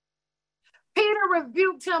 Peter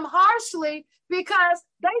rebuked him harshly because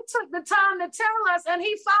they took the time to tell us, and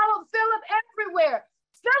he followed Philip everywhere.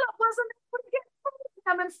 Philip wasn't able to get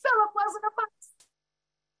through him, and Philip wasn't a person.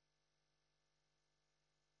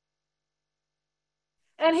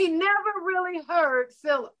 And he never really heard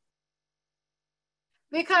Philip.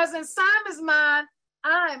 Because in Simon's mind,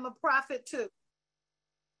 I'm a prophet too.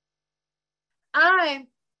 I'm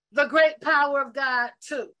the great power of God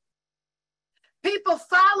too. People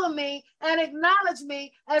follow me and acknowledge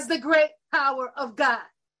me as the great power of God.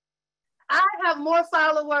 I have more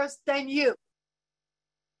followers than you.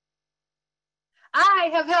 I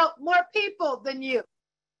have helped more people than you.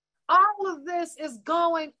 All of this is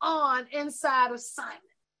going on inside of Simon.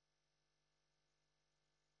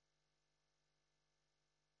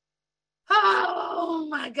 Oh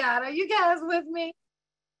my God, are you guys with me?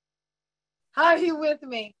 Are you with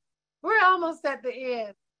me? We're almost at the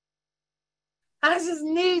end. I just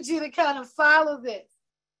need you to kind of follow this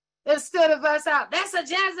instead of us out. That's a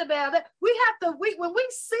Jezebel. We have to, when we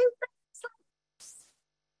see things,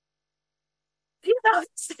 you know,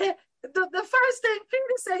 the first thing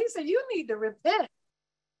Peter said, he said, you need to repent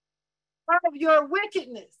of your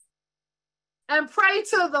wickedness and pray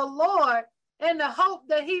to the Lord in the hope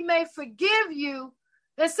that he may forgive you.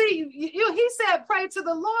 And see, he said, pray to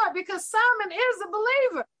the Lord because Simon is a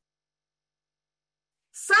believer.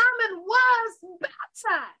 Simon was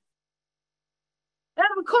baptized. And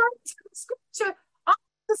according to the scripture, all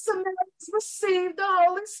the Samaritans received the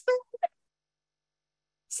Holy Spirit.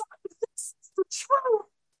 So this is the truth.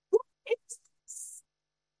 What is this?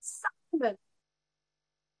 Simon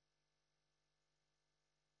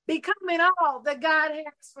becoming all that God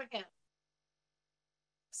has for him.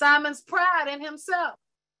 Simon's pride in himself.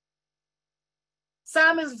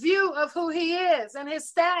 Simon's view of who he is and his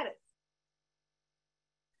status.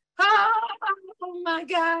 Oh my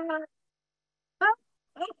God.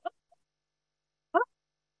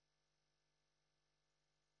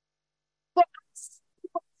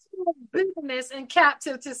 Bitterness and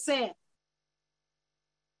captive to sin.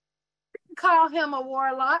 Call him a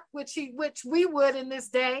warlock, which we would in this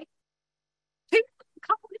day. People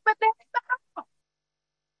call him a name.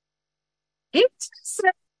 He just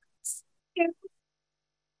said,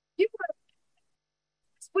 you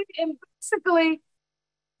and basically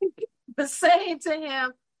saying to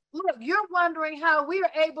him, look, you're wondering how we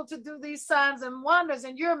are able to do these signs and wonders,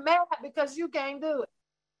 and you're mad because you can't do it.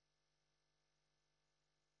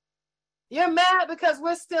 You're mad because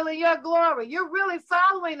we're still in your glory. You're really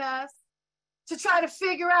following us to try to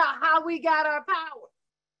figure out how we got our power.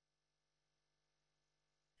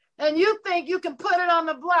 And you think you can put it on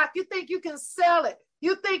the block. You think you can sell it.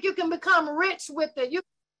 You think you can become rich with it.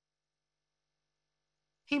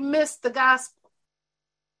 He missed the gospel,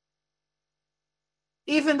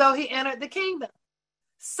 even though he entered the kingdom.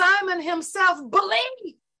 Simon himself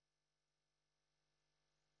believed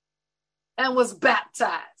and was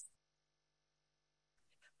baptized.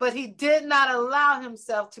 But he did not allow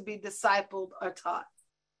himself to be discipled or taught.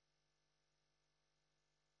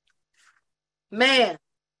 Man.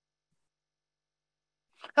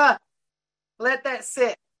 Let that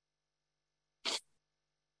sit.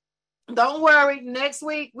 Don't worry. Next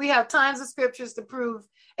week, we have tons of scriptures to prove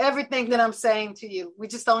everything that I'm saying to you. We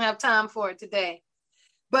just don't have time for it today.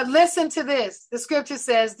 But listen to this. The scripture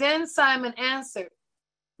says, then Simon answered,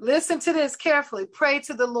 listen to this carefully. Pray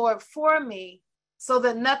to the Lord for me, so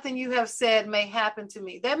that nothing you have said may happen to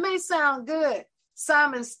me. That may sound good.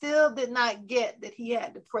 Simon still did not get that he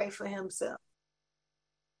had to pray for himself.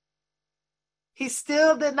 He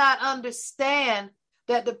still did not understand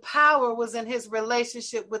that the power was in his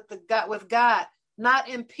relationship with God, not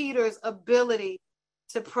in Peter's ability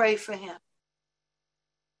to pray for him.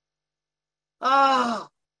 Oh,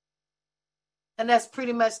 and that's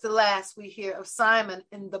pretty much the last we hear of Simon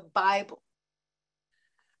in the Bible.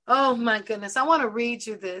 Oh my goodness. I want to read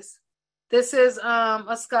you this. This is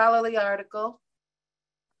a scholarly article.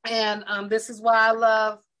 And this is why I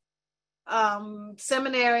love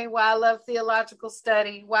seminary, why I love theological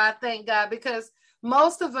study, why I thank God, because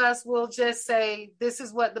most of us will just say, this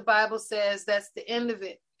is what the Bible says. That's the end of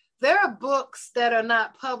it. There are books that are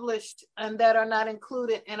not published and that are not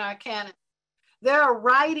included in our canon. There are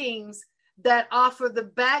writings that offer the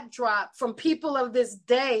backdrop from people of this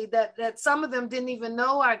day that some of them didn't even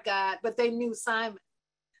know our God, but they knew Simon.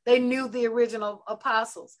 They knew the original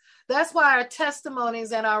apostles. That's why our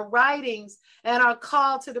testimonies and our writings and our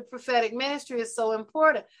call to the prophetic ministry is so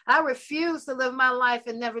important. I refuse to live my life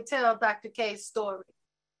and never tell Dr. K's story.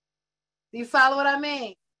 Do you follow what I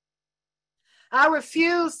mean? I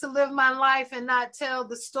refuse to live my life and not tell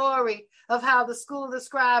the story of how the school of the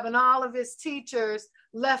scribe and all of his teachers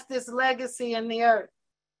left this legacy in the earth.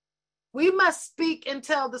 We must speak and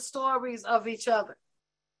tell the stories of each other.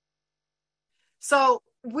 So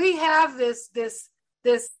we have this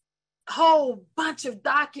whole bunch of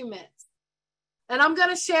documents, and I'm going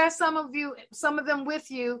to share some of them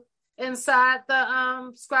with you inside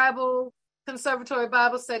the Scribal Conservatory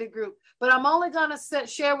Bible Study group. But I'm only going to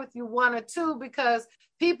share with you one or two, because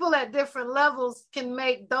people at different levels can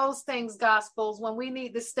make those things gospels when we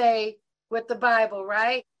need to stay with the Bible,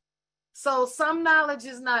 right? So some knowledge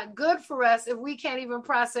is not good for us if we can't even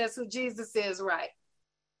process who Jesus is, right?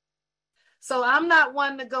 So I'm not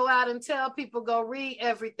one to go out and tell people, go read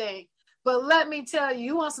everything. But let me tell you,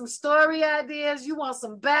 you want some story ideas, you want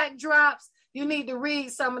some backdrops, you need to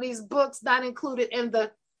read some of these books not included in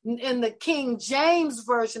the King James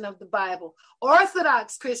version of the Bible.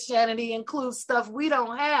 Orthodox Christianity includes stuff we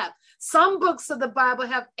don't have. Some books of the Bible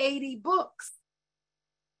have 80 books,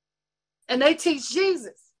 and they teach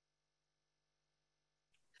Jesus.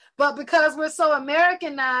 But because we're so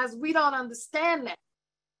Americanized, we don't understand that.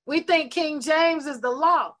 We think King James is the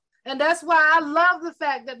law. And that's why I love the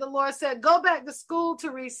fact that the Lord said, go back to school,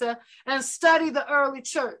 Teresa, and study the early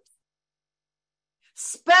church.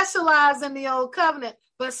 Specialize in the old covenant,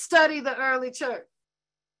 but study the early church.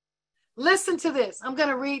 Listen to this. I'm going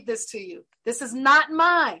to read this to you. This is not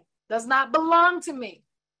mine. Does not belong to me.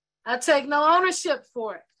 I take no ownership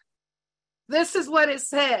for it. This is what it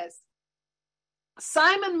says.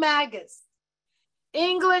 Simon Magus,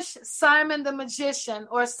 English Simon the Magician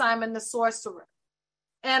or Simon the Sorcerer.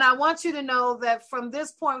 And I want you to know that from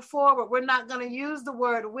this point forward, we're not going to use the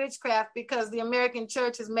word witchcraft because the American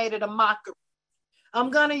church has made it a mockery.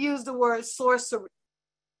 I'm going to use the word sorcery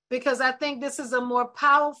because I think this is a more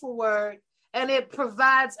powerful word and it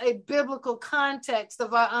provides a biblical context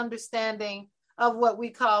of our understanding of what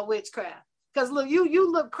we call witchcraft. Because look,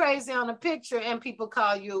 you look crazy on a picture and people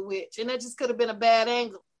call you a witch, and that just could have been a bad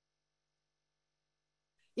angle.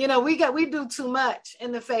 You know, we do too much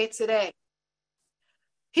in the faith today.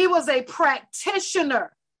 He was a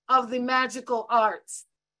practitioner of the magical arts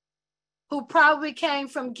who probably came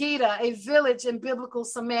from Gita, a village in biblical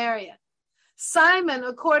Samaria. Simon,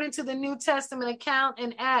 according to the New Testament account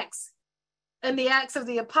in the Acts of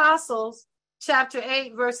the Apostles, chapter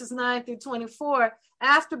 8, verses 9 through 24,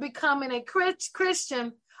 after becoming a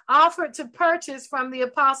Christian, offered to purchase from the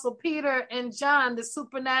Apostle Peter and John the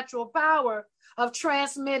supernatural power of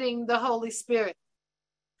transmitting the Holy Spirit,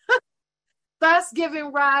 thus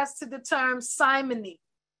giving rise to the term simony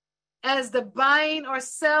as the buying or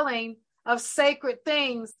selling of sacred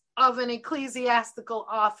things of an ecclesiastical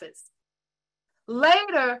office.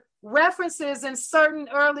 Later, references in certain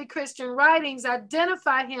early Christian writings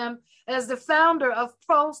identify him as the founder of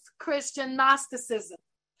post-Christian Gnosticism,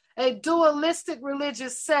 a dualistic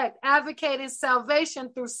religious sect advocating salvation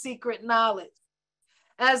through secret knowledge,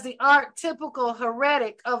 as the archetypical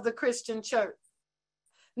heretic of the Christian church.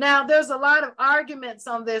 Now, there's a lot of arguments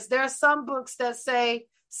on this. There are some books that say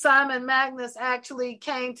Simon Magus actually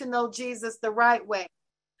came to know Jesus the right way.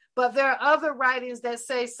 But there are other writings that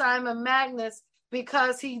say Simon Magus,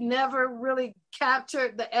 because he never really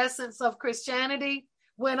captured the essence of Christianity,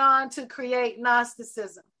 went on to create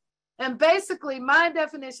Gnosticism. And basically, my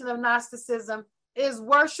definition of Gnosticism is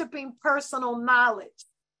worshiping personal knowledge,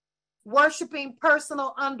 worshiping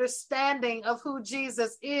personal understanding of who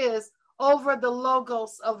Jesus is over the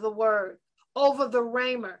logos of the word, over the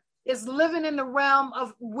rhema. It's living in the realm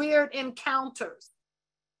of weird encounters,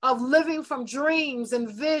 of living from dreams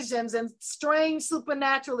and visions and strange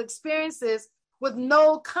supernatural experiences with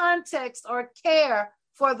no context or care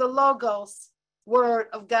for the logos, word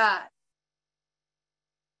of God.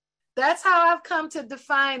 That's how I've come to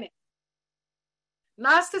define it.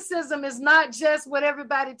 Gnosticism is not just what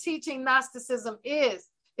everybody teaching Gnosticism is.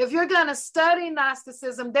 If you're going to study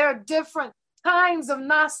Gnosticism, there are different kinds of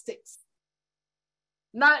Gnostics,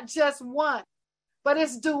 not just one, but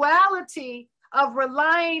it's duality of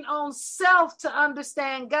relying on self to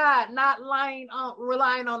understand God, not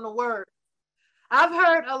relying on the word. I've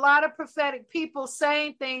heard a lot of prophetic people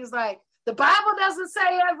saying things like, the Bible doesn't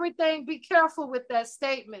say everything. Be careful with that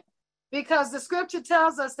statement, because the scripture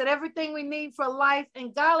tells us that everything we need for life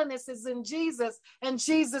and godliness is in Jesus, and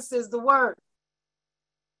Jesus is the word.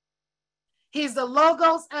 He's the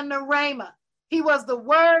logos and the rhema. He was the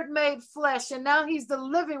word made flesh, and now he's the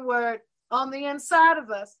living word on the inside of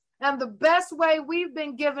us. And the best way we've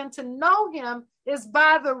been given to know him is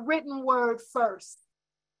by the written word first.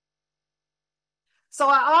 So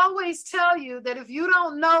I always tell you that if you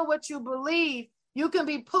don't know what you believe, you can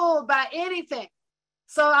be pulled by anything.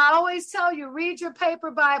 So I always tell you, read your paper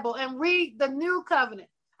Bible and read the New Covenant.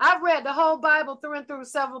 I've read the whole Bible through and through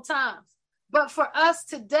several times. But for us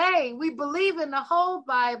today, we believe in the whole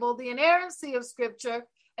Bible, the inerrancy of Scripture,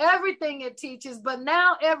 everything it teaches. But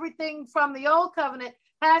now everything from the Old Covenant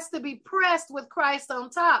has to be pressed with Christ on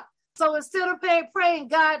top. So instead of praying,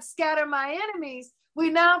 God, scatter my enemies, we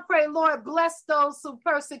now pray, Lord, bless those who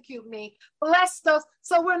persecute me. Bless those.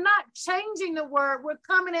 So we're not changing the word. We're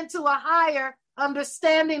coming into a higher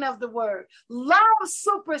understanding of the word. Love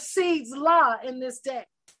supersedes law in this day.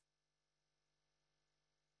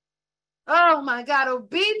 Oh my God,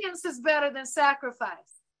 obedience is better than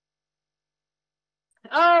sacrifice.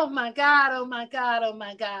 Oh my God, oh my God, oh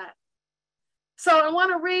my God. So I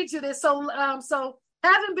want to read you this. So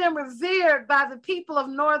having been revered by the people of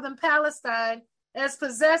northern Palestine as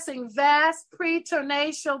possessing vast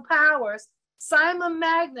preternatural powers, Simon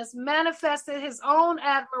Magus manifested his own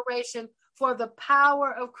admiration for the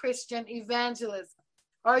power of Christian evangelism.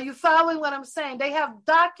 Are you following what I'm saying? They have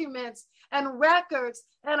documents and records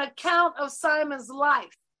and account of Simon's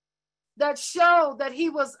life that show that he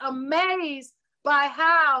was amazed by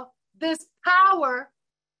how this power,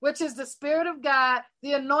 which is the Spirit of God,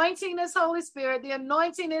 the anointing is Holy Spirit, the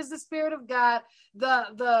anointing is the Spirit of God,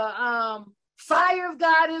 the fire of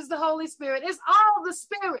God is the Holy Spirit. It's all the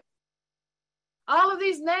Spirit. All of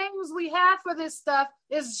these names we have for this stuff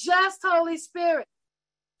is just Holy Spirit.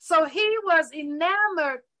 So he was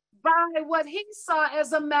enamored by what he saw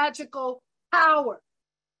as a magical power.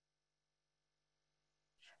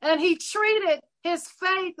 And he treated his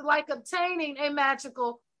faith like obtaining a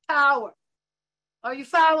magical power. Are you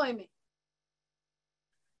following me?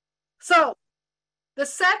 So the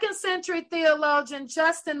 2nd century theologian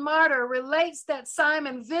Justin Martyr relates that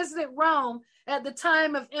Simon visited Rome at the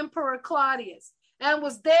time of Emperor Claudius and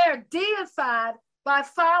was there deified by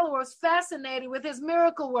followers fascinated with his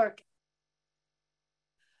miracle working.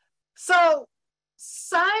 So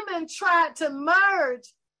Simon tried to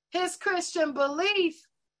merge his Christian belief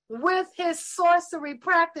with his sorcery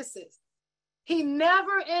practices. He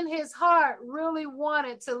never in his heart really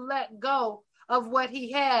wanted to let go of what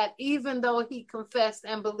he had, even though he confessed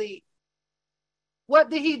and believed. What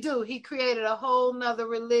did he do? He created a whole nother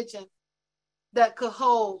religion that could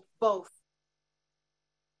hold both.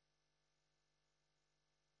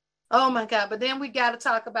 Oh my God. But then we got to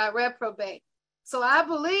talk about reprobate. So I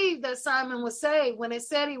believe that Simon was saved when it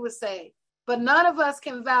said he was saved, but none of us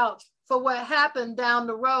can vouch for what happened down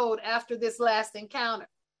the road after this last encounter.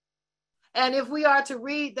 And if we are to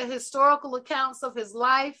read the historical accounts of his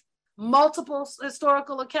life, multiple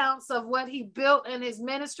historical accounts of what he built in his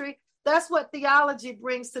ministry, that's what theology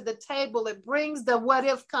brings to the table. It brings the what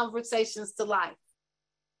if conversations to life.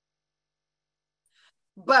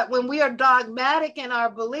 But when we are dogmatic in our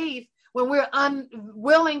belief, when we're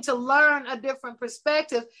unwilling to learn a different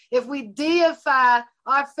perspective, if we deify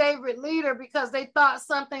our favorite leader because they thought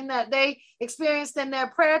something that they experienced in their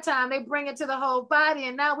prayer time, they bring it to the whole body,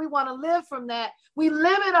 and now we want to live from that, we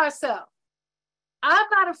limit ourselves. I'm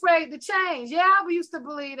not afraid to change. Yeah, I used to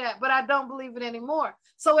believe that, but I don't believe it anymore.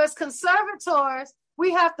 So as conservators,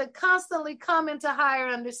 we have to constantly come into higher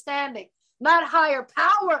understanding, not higher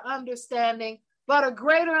power understanding, but a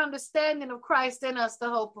greater understanding of Christ in us, the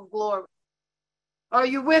hope of glory. Are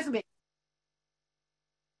you with me?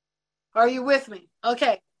 Are you with me?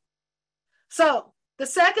 Okay. So the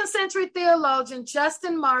 2nd century theologian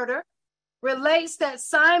Justin Martyr relates that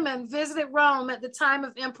Simon visited Rome at the time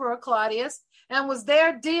of Emperor Claudius and was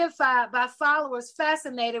there deified by followers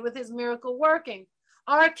fascinated with his miracle working.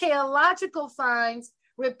 Archaeological finds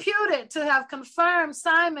reputed to have confirmed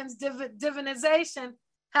Simon's divinization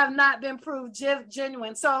have not been proved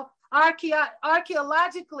genuine. So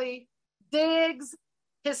archaeologically, digs,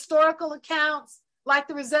 historical accounts, like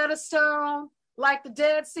the Rosetta Stone, like the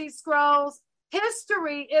Dead Sea Scrolls,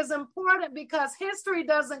 history is important because history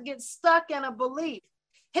doesn't get stuck in a belief.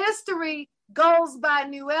 History goes by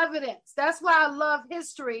new evidence. That's why I love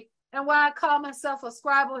history and why I call myself a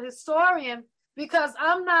scribal historian, because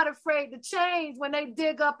I'm not afraid to change when they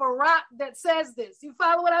dig up a rock that says this. You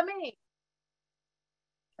follow what I mean?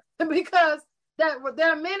 Because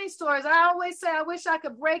there are many stories. I always say I wish I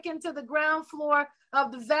could break into the ground floor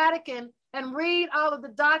of the Vatican and read all of the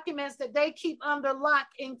documents that they keep under lock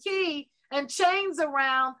and key and chains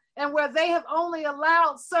around, and where they have only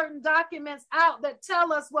allowed certain documents out that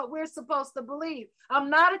tell us what we're supposed to believe. I'm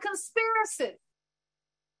not a conspiracist.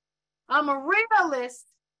 I'm a realist,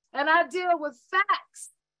 and I deal with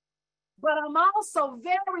facts. But I'm also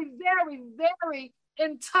very, very, very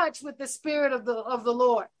in touch with the Spirit of the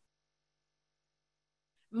Lord,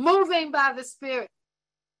 moving by the Spirit.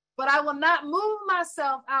 But I will not move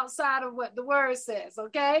myself outside of what the word says,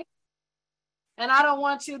 okay? And I don't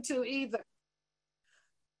want you to either.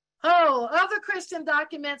 Oh, other Christian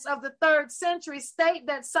documents of the 3rd century state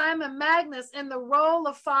that Simon Magus, in the role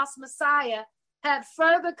of false Messiah, had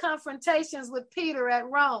further confrontations with Peter at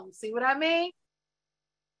Rome. See what I mean?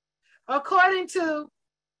 According to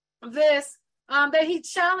this, that he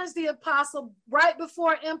challenged the apostle right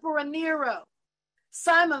before Emperor Nero.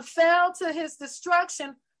 Simon fell to his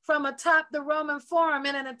destruction from atop the Roman Forum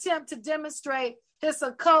in an attempt to demonstrate his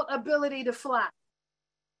occult ability to fly.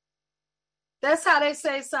 That's how they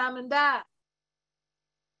say Simon died.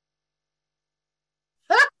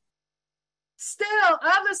 Still,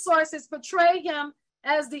 other sources portray him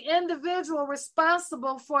as the individual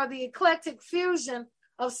responsible for the eclectic fusion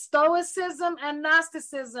of Stoicism and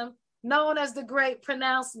Gnosticism known as the Great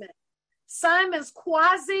Pronouncement. Simon's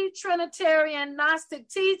quasi-Trinitarian Gnostic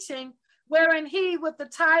teaching, wherein he, with the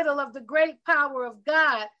title of the great power of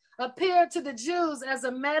God, appeared to the Jews as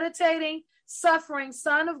a meditating, suffering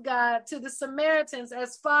Son of God, to the Samaritans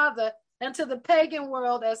as Father, and to the pagan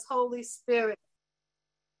world as Holy Spirit,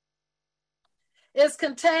 is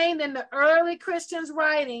contained in the early Christians'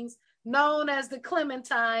 writings known as the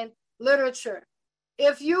Clementine literature.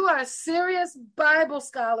 If you are a serious Bible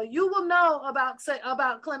scholar, you will know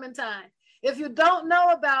about Clementine. If you don't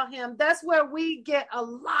know about him, that's where we get a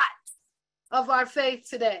lot of our faith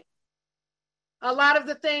today. A lot of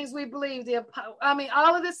the things we believe,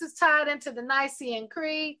 all of this is tied into the Nicene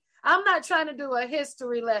Creed. I'm not trying to do a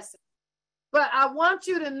history lesson, but I want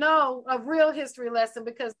you to know a real history lesson,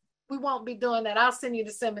 because we won't be doing that. I'll send you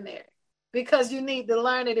to seminary because you need to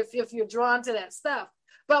learn it if you're drawn to that stuff.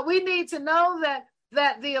 But we need to know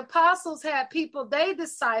that the apostles had people they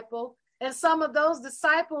discipled, and some of those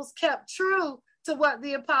disciples kept true to what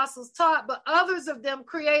the apostles taught, but others of them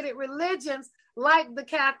created religions like the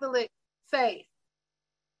Catholic faith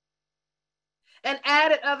and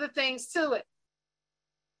added other things to it.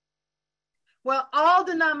 Well, all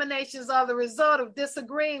denominations are the result of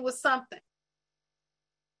disagreeing with something.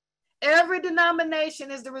 Every denomination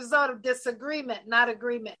is the result of disagreement, not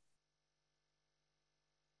agreement.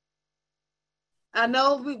 I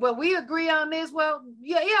know we agree on this. Well,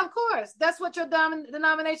 yeah, of course. That's what your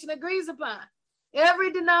denomination agrees upon.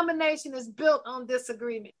 Every denomination is built on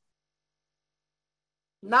disagreement,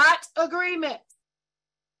 not agreement.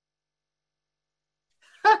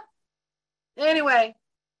 Anyway,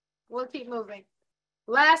 we'll keep moving.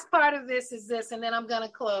 Last part of this is this, and then I'm going to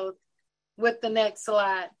close with the next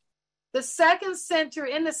slide. In the second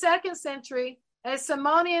century, a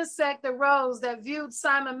Simonian sect arose that viewed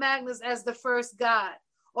Simon Magus as the first god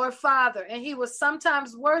or father, and he was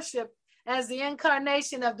sometimes worshipped as the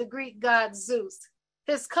incarnation of the Greek god Zeus.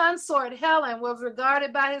 His consort Helen was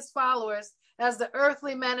regarded by his followers as the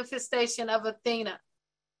earthly manifestation of Athena.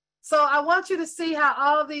 So I want you to see how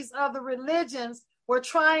all these other religions were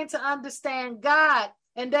trying to understand God,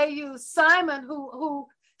 and they used Simon, who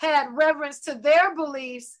had reverence to their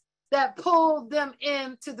beliefs, that pulled them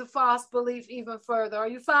into the false belief even further. Are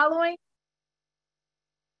you following?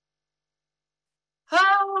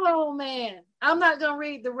 Oh man, I'm not going to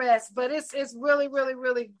read the rest, but it's really, really,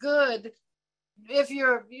 really good. If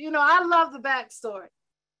you're, I love the backstory.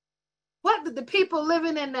 What did the people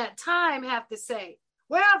living in that time have to say?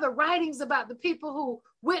 Where are the writings about the people who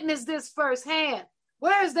witnessed this firsthand?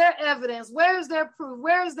 Where is their evidence? Where is their proof?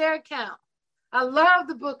 Where is their account? I love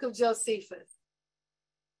the book of Josephus.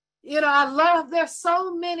 I love, there's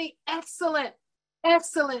so many excellent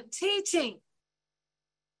teaching.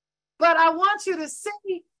 But I want you to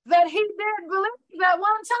see that he did believe at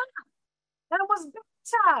one time and was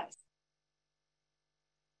baptized.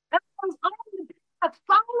 And was on the path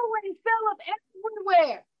following Philip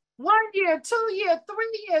everywhere. 1 year, 2 years,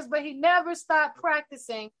 3 years, but he never stopped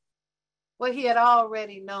practicing what he had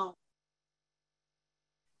already known.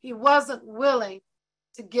 He wasn't willing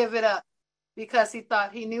to give it up because he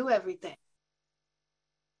thought he knew everything.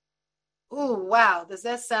 Ooh, wow. Does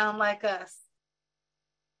that sound like us?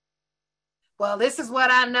 Well, this is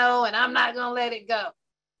what I know, and I'm not going to let it go.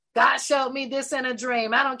 God showed me this in a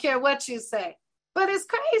dream. I don't care what you say. But it's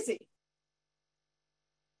crazy. It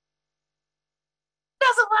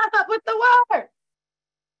doesn't line up with the word.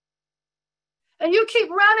 And you keep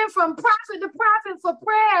running from prophet to prophet for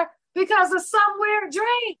prayer because of some weird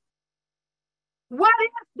dream. What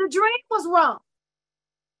if the dream was wrong?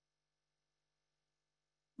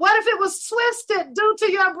 What if it was twisted due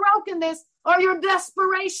to your brokenness or your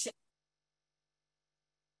desperation?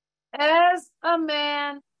 As a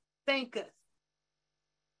man thinketh,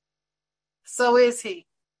 so is he.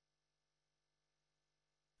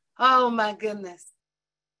 Oh my goodness.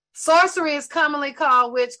 Sorcery is commonly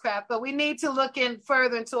called witchcraft, but we need to look in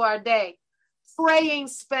further into our day. Praying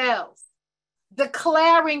spells,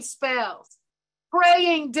 declaring spells,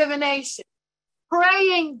 praying divination,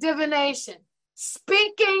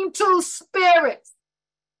 speaking to spirits,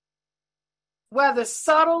 whether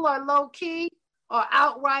subtle or low key or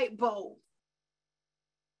outright bold.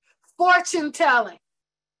 Fortune telling.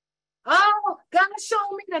 Oh, God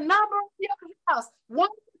showed me the number of your house. 1,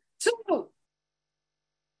 2.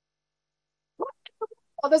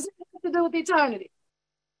 What does it have to do with eternity?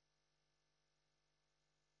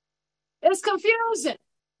 It's confusion.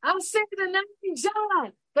 I see the name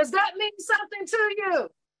John. Does that mean something to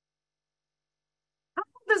you? How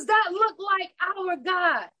does that look like our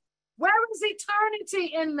God? Where is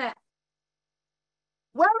eternity in that?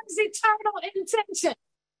 Where is eternal intention?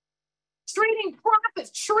 Treating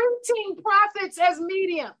prophets as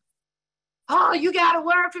mediums. Oh, you got a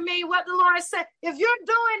word for me, what the Lord said. If you're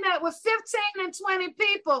doing that with 15 and 20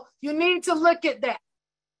 people, you need to look at that.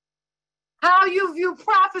 How you view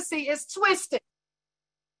prophecy is twisted.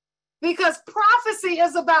 Because prophecy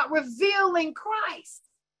is about revealing Christ.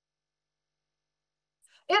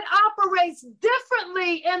 It operates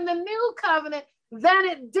differently in the new covenant than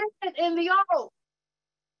it did in the old.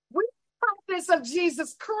 We're prophets of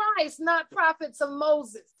Jesus Christ, not prophets of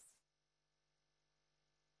Moses.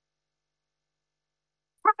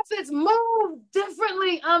 Prophets move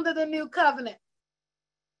differently under the new covenant.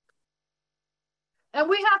 And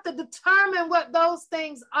we have to determine what those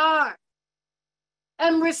things are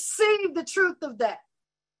and receive the truth of that.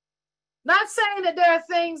 Not saying that there are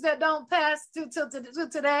things that don't pass to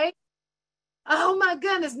today. Oh my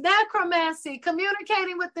goodness, necromancy,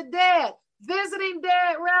 communicating with the dead, visiting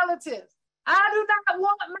dead relatives. I do not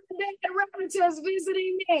want my dead relatives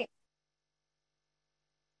visiting me.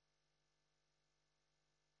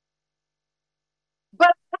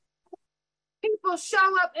 But people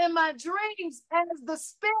show up in my dreams as the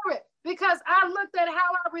spirit because I looked at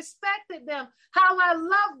how I respected them, how I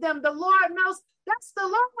loved them. The Lord knows that's the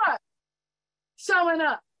Lord showing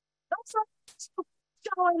up. That's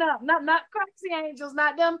showing up. Not crazy angels,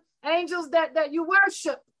 not them angels that you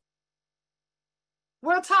worship.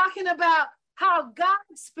 We're talking about how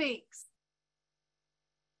God speaks.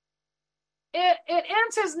 it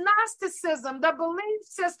enters Gnosticism. The belief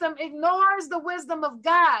system ignores the wisdom of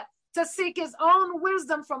God to seek his own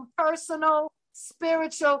wisdom from personal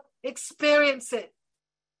spiritual experiences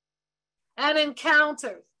and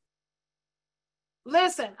encounters.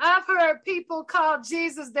 Listen, I've heard people call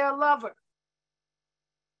Jesus their lover.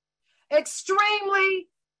 Extremely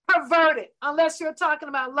perverted, unless you're talking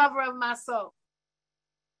about lover of my soul.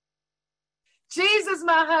 Jesus,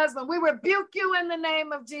 my husband, we rebuke you in the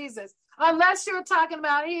name of Jesus. Unless you're talking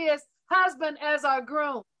about his husband as our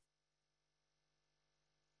groom.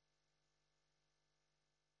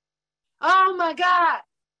 Oh my God.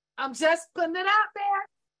 I'm just putting it out there.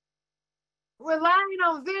 Relying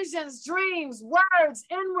on visions, dreams, words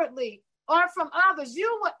inwardly or from others.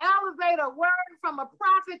 You will elevate a word from a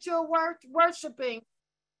prophet you're worshiping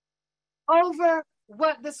over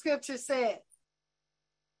what the scripture said.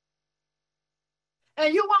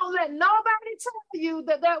 And you won't let nobody tell you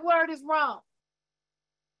that that word is wrong.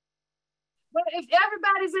 But if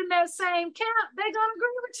everybody's in that same camp, they're going to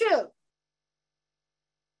agree with you.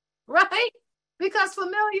 Right? Because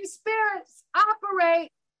familiar spirits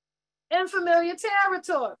operate in familiar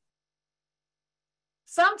territory.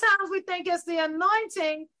 Sometimes we think it's the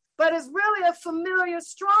anointing, but it's really a familiar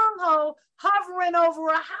stronghold hovering over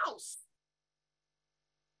a house.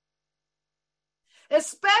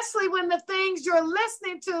 Especially when the things you're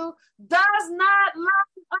listening to does not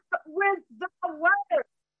line up with the word.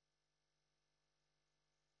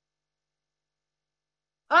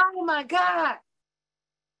 Oh my God.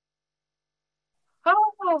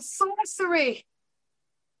 Oh, sorcery.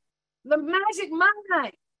 The magic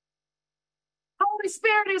mind. Holy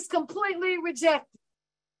Spirit is completely rejected,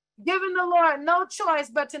 giving the Lord no choice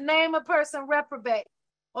but to name a person reprobate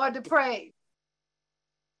or depraved.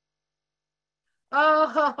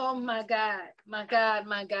 Oh my God, my God,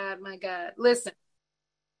 my God, my God. Listen,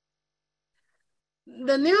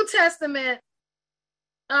 the New Testament,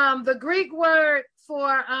 the Greek word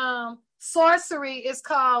for sorcery is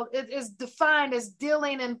called, it is defined as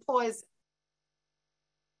dealing in poison.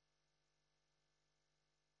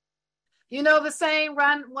 You know the saying,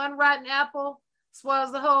 one rotten apple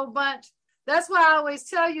spoils the whole bunch. That's why I always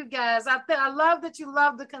tell you guys, I love that you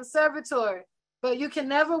love the conservatory, but you can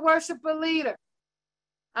never worship a leader.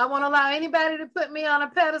 I won't allow anybody to put me on a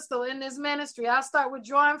pedestal in this ministry. I'll start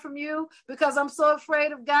withdrawing from you because I'm so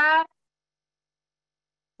afraid of God.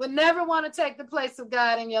 Would never want to take the place of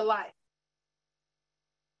God in your life.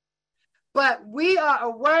 But we are a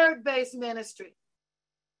word-based ministry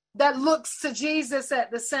that looks to Jesus at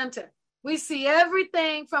the center. We see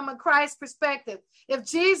everything from a Christ perspective. If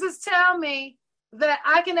Jesus tell me that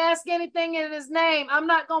I can ask anything in his name, I'm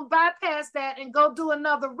not going to bypass that and go do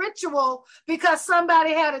another ritual because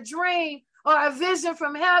somebody had a dream or a vision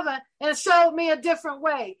from heaven and showed me a different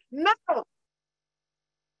way. No.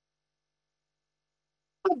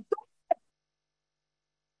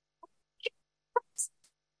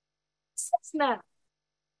 Now,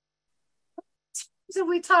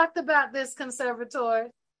 we talked about this conservatory.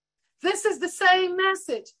 This is the same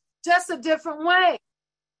message, just a different way.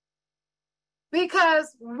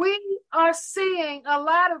 Because we are seeing a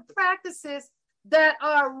lot of practices that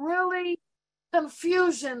are really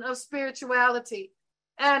confusion of spirituality.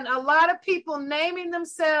 And a lot of people naming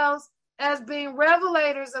themselves as being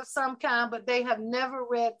revelators of some kind, but they have never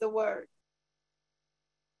read the word.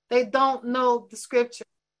 They don't know the scripture.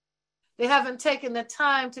 They haven't taken the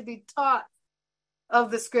time to be taught of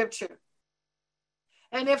the scripture.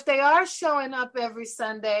 And if they are showing up every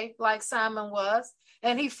Sunday, like Simon was,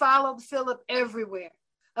 and he followed Philip everywhere,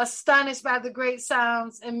 astonished by the great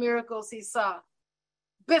signs and miracles he saw.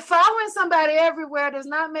 But following somebody everywhere does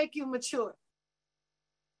not make you mature.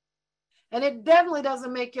 And it definitely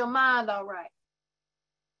doesn't make your mind all right.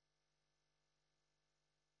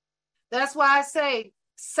 That's why I say,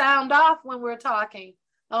 sound off when we're talking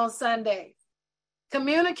on Sunday.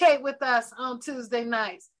 Communicate with us on Tuesday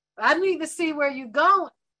nights. I need to see where you're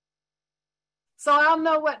going, so I'll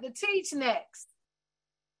know what to teach next.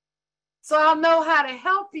 So I'll know how to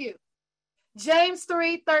help you. James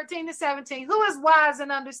 3:13-17. Who is wise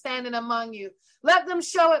and understanding among you? Let them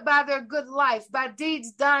show it by their good life, by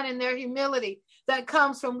deeds done in their humility that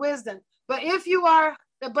comes from wisdom. But if you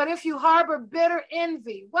harbor bitter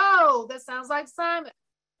envy, whoa, that sounds like Simon.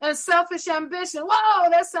 And selfish ambition, whoa,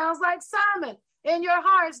 that sounds like Simon. In your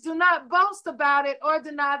hearts, do not boast about it or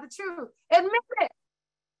deny the truth. Admit it,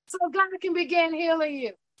 so God can begin healing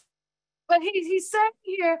you. But he's saying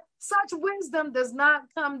here, such wisdom does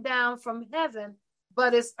not come down from heaven,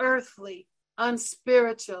 but is earthly,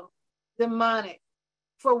 unspiritual, demonic.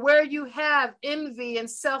 For where you have envy and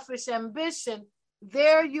selfish ambition,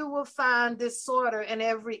 there you will find disorder and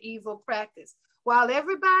every evil practice. While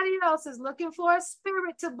everybody else is looking for a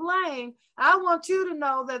spirit to blame, I want you to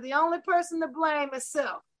know that the only person to blame is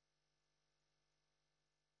self.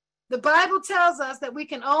 The Bible tells us that we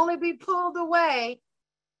can only be pulled away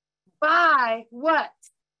by what?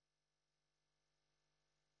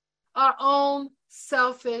 Our own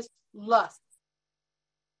selfish lust.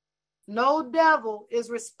 No devil is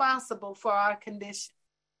responsible for our condition.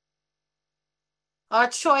 Our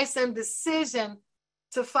choice and decision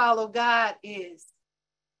to follow God is.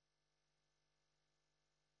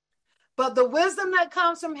 But the wisdom that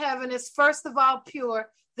comes from heaven is first of all pure,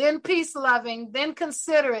 then peace-loving, then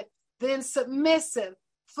considerate, then submissive,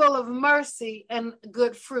 full of mercy and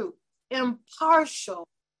good fruit, impartial.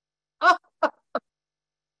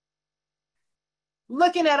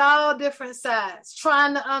 Looking at all different sides,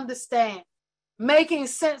 trying to understand, making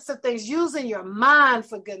sense of things, using your mind,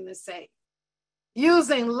 for goodness sake,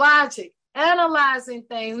 using logic, analyzing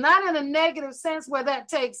things, not in a negative sense where that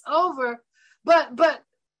takes over, but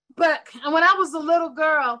when I was a little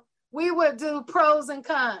girl, we would do pros and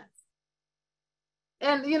cons.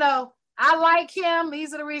 And, I like him.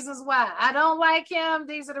 These are the reasons why. I don't like him.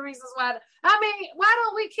 These are the reasons why. I mean, why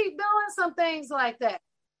don't we keep doing some things like that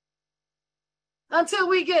until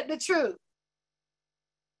we get the truth?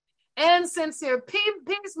 And sincere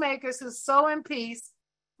peacemakers who sow in peace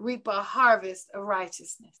reap a harvest of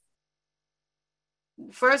righteousness.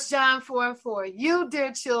 1 John 4:4, you,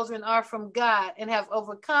 dear children, are from God and have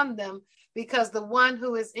overcome them, because the one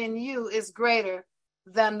who is in you is greater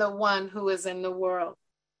than the one who is in the world.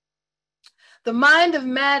 The mind of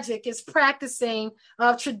magic is practicing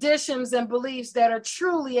of traditions and beliefs that are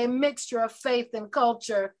truly a mixture of faith and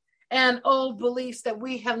culture and old beliefs that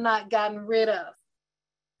we have not gotten rid of.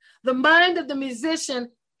 The mind of the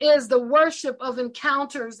musician is the worship of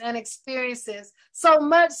encounters and experiences, so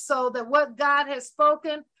much so that what God has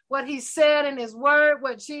spoken, what he said in his word,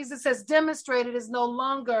 what Jesus has demonstrated is no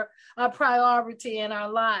longer a priority in our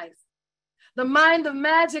lives. The mind of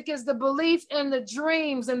magic is the belief in the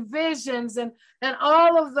dreams and visions and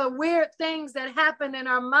all of the weird things that happen in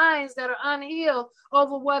our minds that are unhealed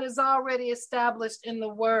over what is already established in the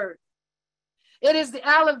word. It is the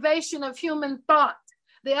elevation of human thought,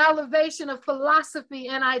 the elevation of philosophy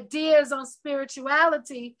and ideas on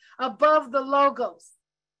spirituality above the logos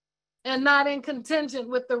and not in contingent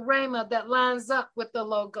with the rhema that lines up with the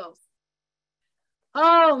logos.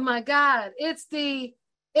 Oh my God,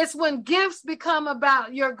 it's when gifts become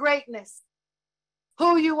about your greatness,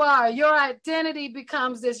 who you are, your identity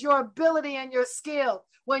becomes this, your ability and your skill.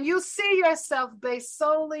 When you see yourself based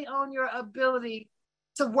solely on your ability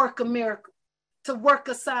to work a miracle, to work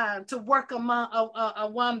a sign, to work a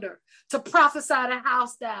wonder, to prophesy the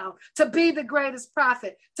house down, to be the greatest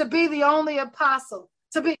prophet, to be the only apostle,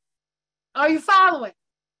 are you following?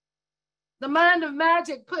 The mind of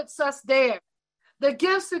magic puts us there. The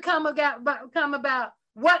gifts become about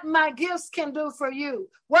what my gifts can do for you,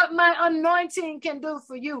 what my anointing can do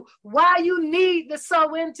for you, why you need to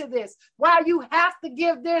sow into this, why you have to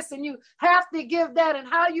give this and you have to give that, and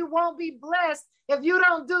how you won't be blessed if you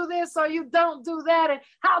don't do this or you don't do that, and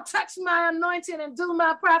how touch my anointing and do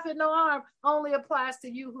my prophet no harm only applies to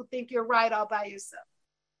you who think you're right all by yourself.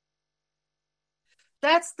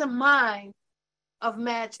 That's the mind of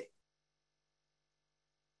magic.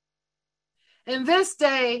 In this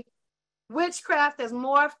day, witchcraft has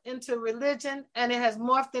morphed into religion, and it has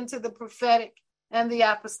morphed into the prophetic and the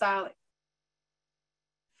apostolic.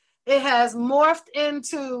 It has morphed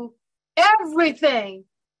into everything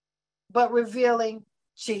but revealing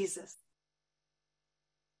Jesus.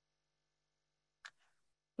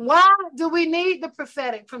 Why do we need the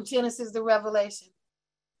prophetic from Genesis to Revelation?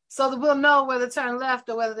 So that we'll know whether to turn left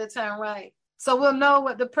or whether to turn right. So we'll know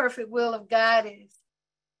what the perfect will of God is.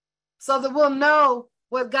 So that we'll know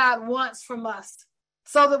what God wants from us.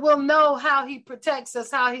 So that we'll know how he protects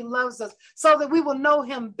us, how he loves us. So that we will know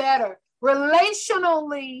him better.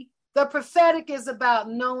 Relationally, the prophetic is about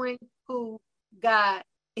knowing who God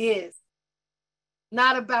is.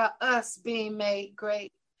 Not about us being made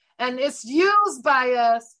great. And it's used by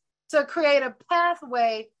us to create a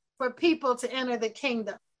pathway for people to enter the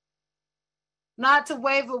kingdom. Not to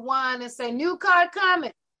wave a wand and say, new car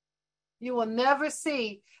coming. You will never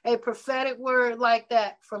see a prophetic word like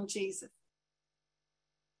that from Jesus.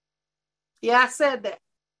 Yeah, I said that.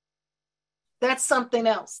 That's something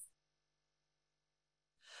else.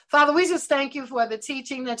 Father, we just thank you for the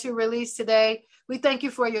teaching that you released today. We thank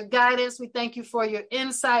you for your guidance. We thank you for your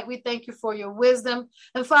insight. We thank you for your wisdom.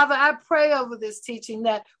 And Father, I pray over this teaching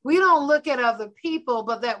that we don't look at other people,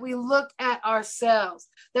 but that we look at ourselves,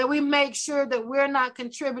 that we make sure that we're not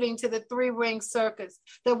contributing to the three-ring circus,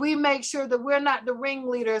 that we make sure that we're not the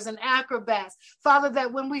ringleaders and acrobats. Father,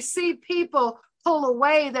 that when we see people pull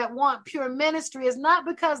away that want pure ministry, is not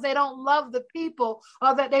because they don't love the people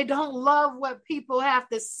or that they don't love what people have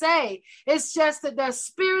to say. It's just that their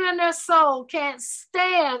spirit and their soul can't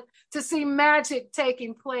stand to see magic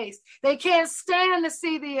taking place. They can't stand to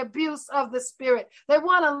see the abuse of the spirit. They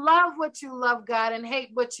want to love what you love, God, and hate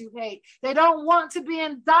what you hate. They don't want to be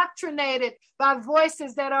indoctrinated by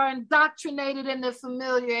voices that are indoctrinated in the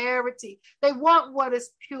familiarity. They want what is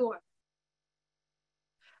pure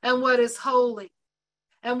and what is holy,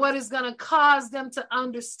 and what is going to cause them to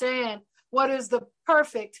understand what is the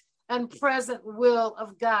perfect and present will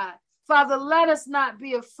of God. Father, let us not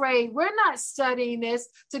be afraid. We're not studying this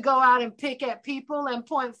to go out and pick at people and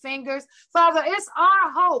point fingers. Father, it's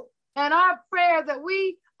our hope and our prayer that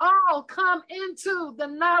we all come into the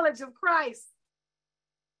knowledge of Christ,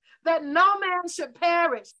 that no man should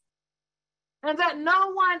perish, and that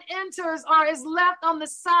no one enters or is left on the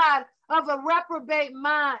side of a reprobate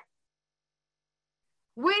mind.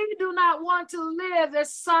 We do not want to live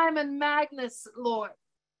as Simon Magus, Lord.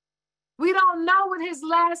 We don't know what his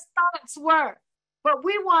last thoughts were, but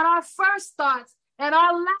we want our first thoughts and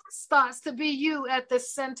our last thoughts to be you at the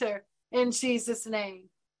center in Jesus' name.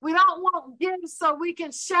 We don't want gifts so we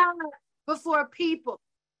can shout before people.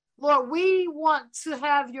 Lord, we want to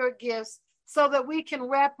have your gifts so that we can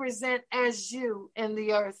represent as you in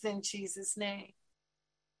the earth in Jesus' name.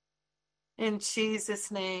 In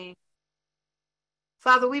Jesus' name.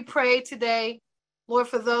 Father, we pray today, Lord,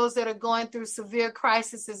 for those that are going through severe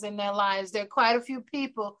crises in their lives. There are quite a few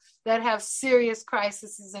people that have serious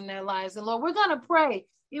crises in their lives. And Lord, we're going to pray,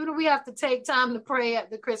 even if we have to take time to pray at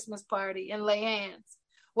the Christmas party and lay hands.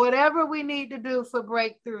 Whatever we need to do for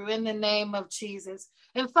breakthrough in the name of Jesus.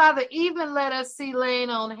 And Father, even let us see laying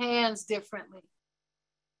on hands differently.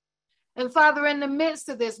 And Father, in the midst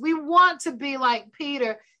of this, we want to be like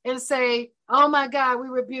Peter and say, oh my God, we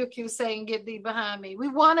rebuke you, Satan, get thee behind me. We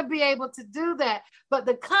want to be able to do that. But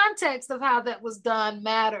the context of how that was done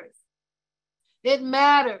matters. It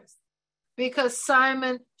matters because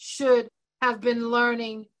Simon should have been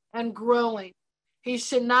learning and growing. He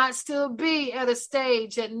should not still be at a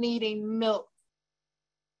stage at needing milk.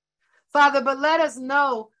 Father, but let us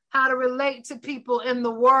know how to relate to people in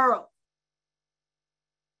the world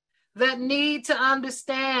that need to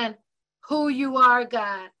understand who you are,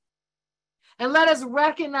 God. And let us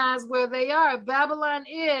recognize where they are. Babylon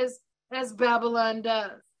is as Babylon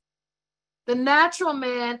does. The natural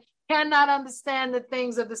man cannot understand the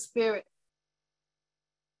things of the spirit.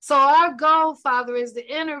 So our goal, Father, is to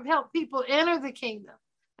help people enter the kingdom.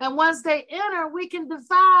 And once they enter, we can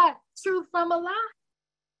divide truth from a lie.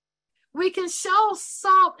 We can show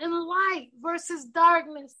salt and light versus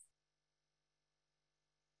darkness.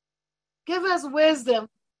 Give us wisdom.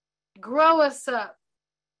 Grow us up.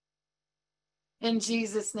 In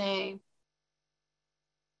Jesus' name.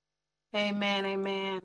 Amen. Amen.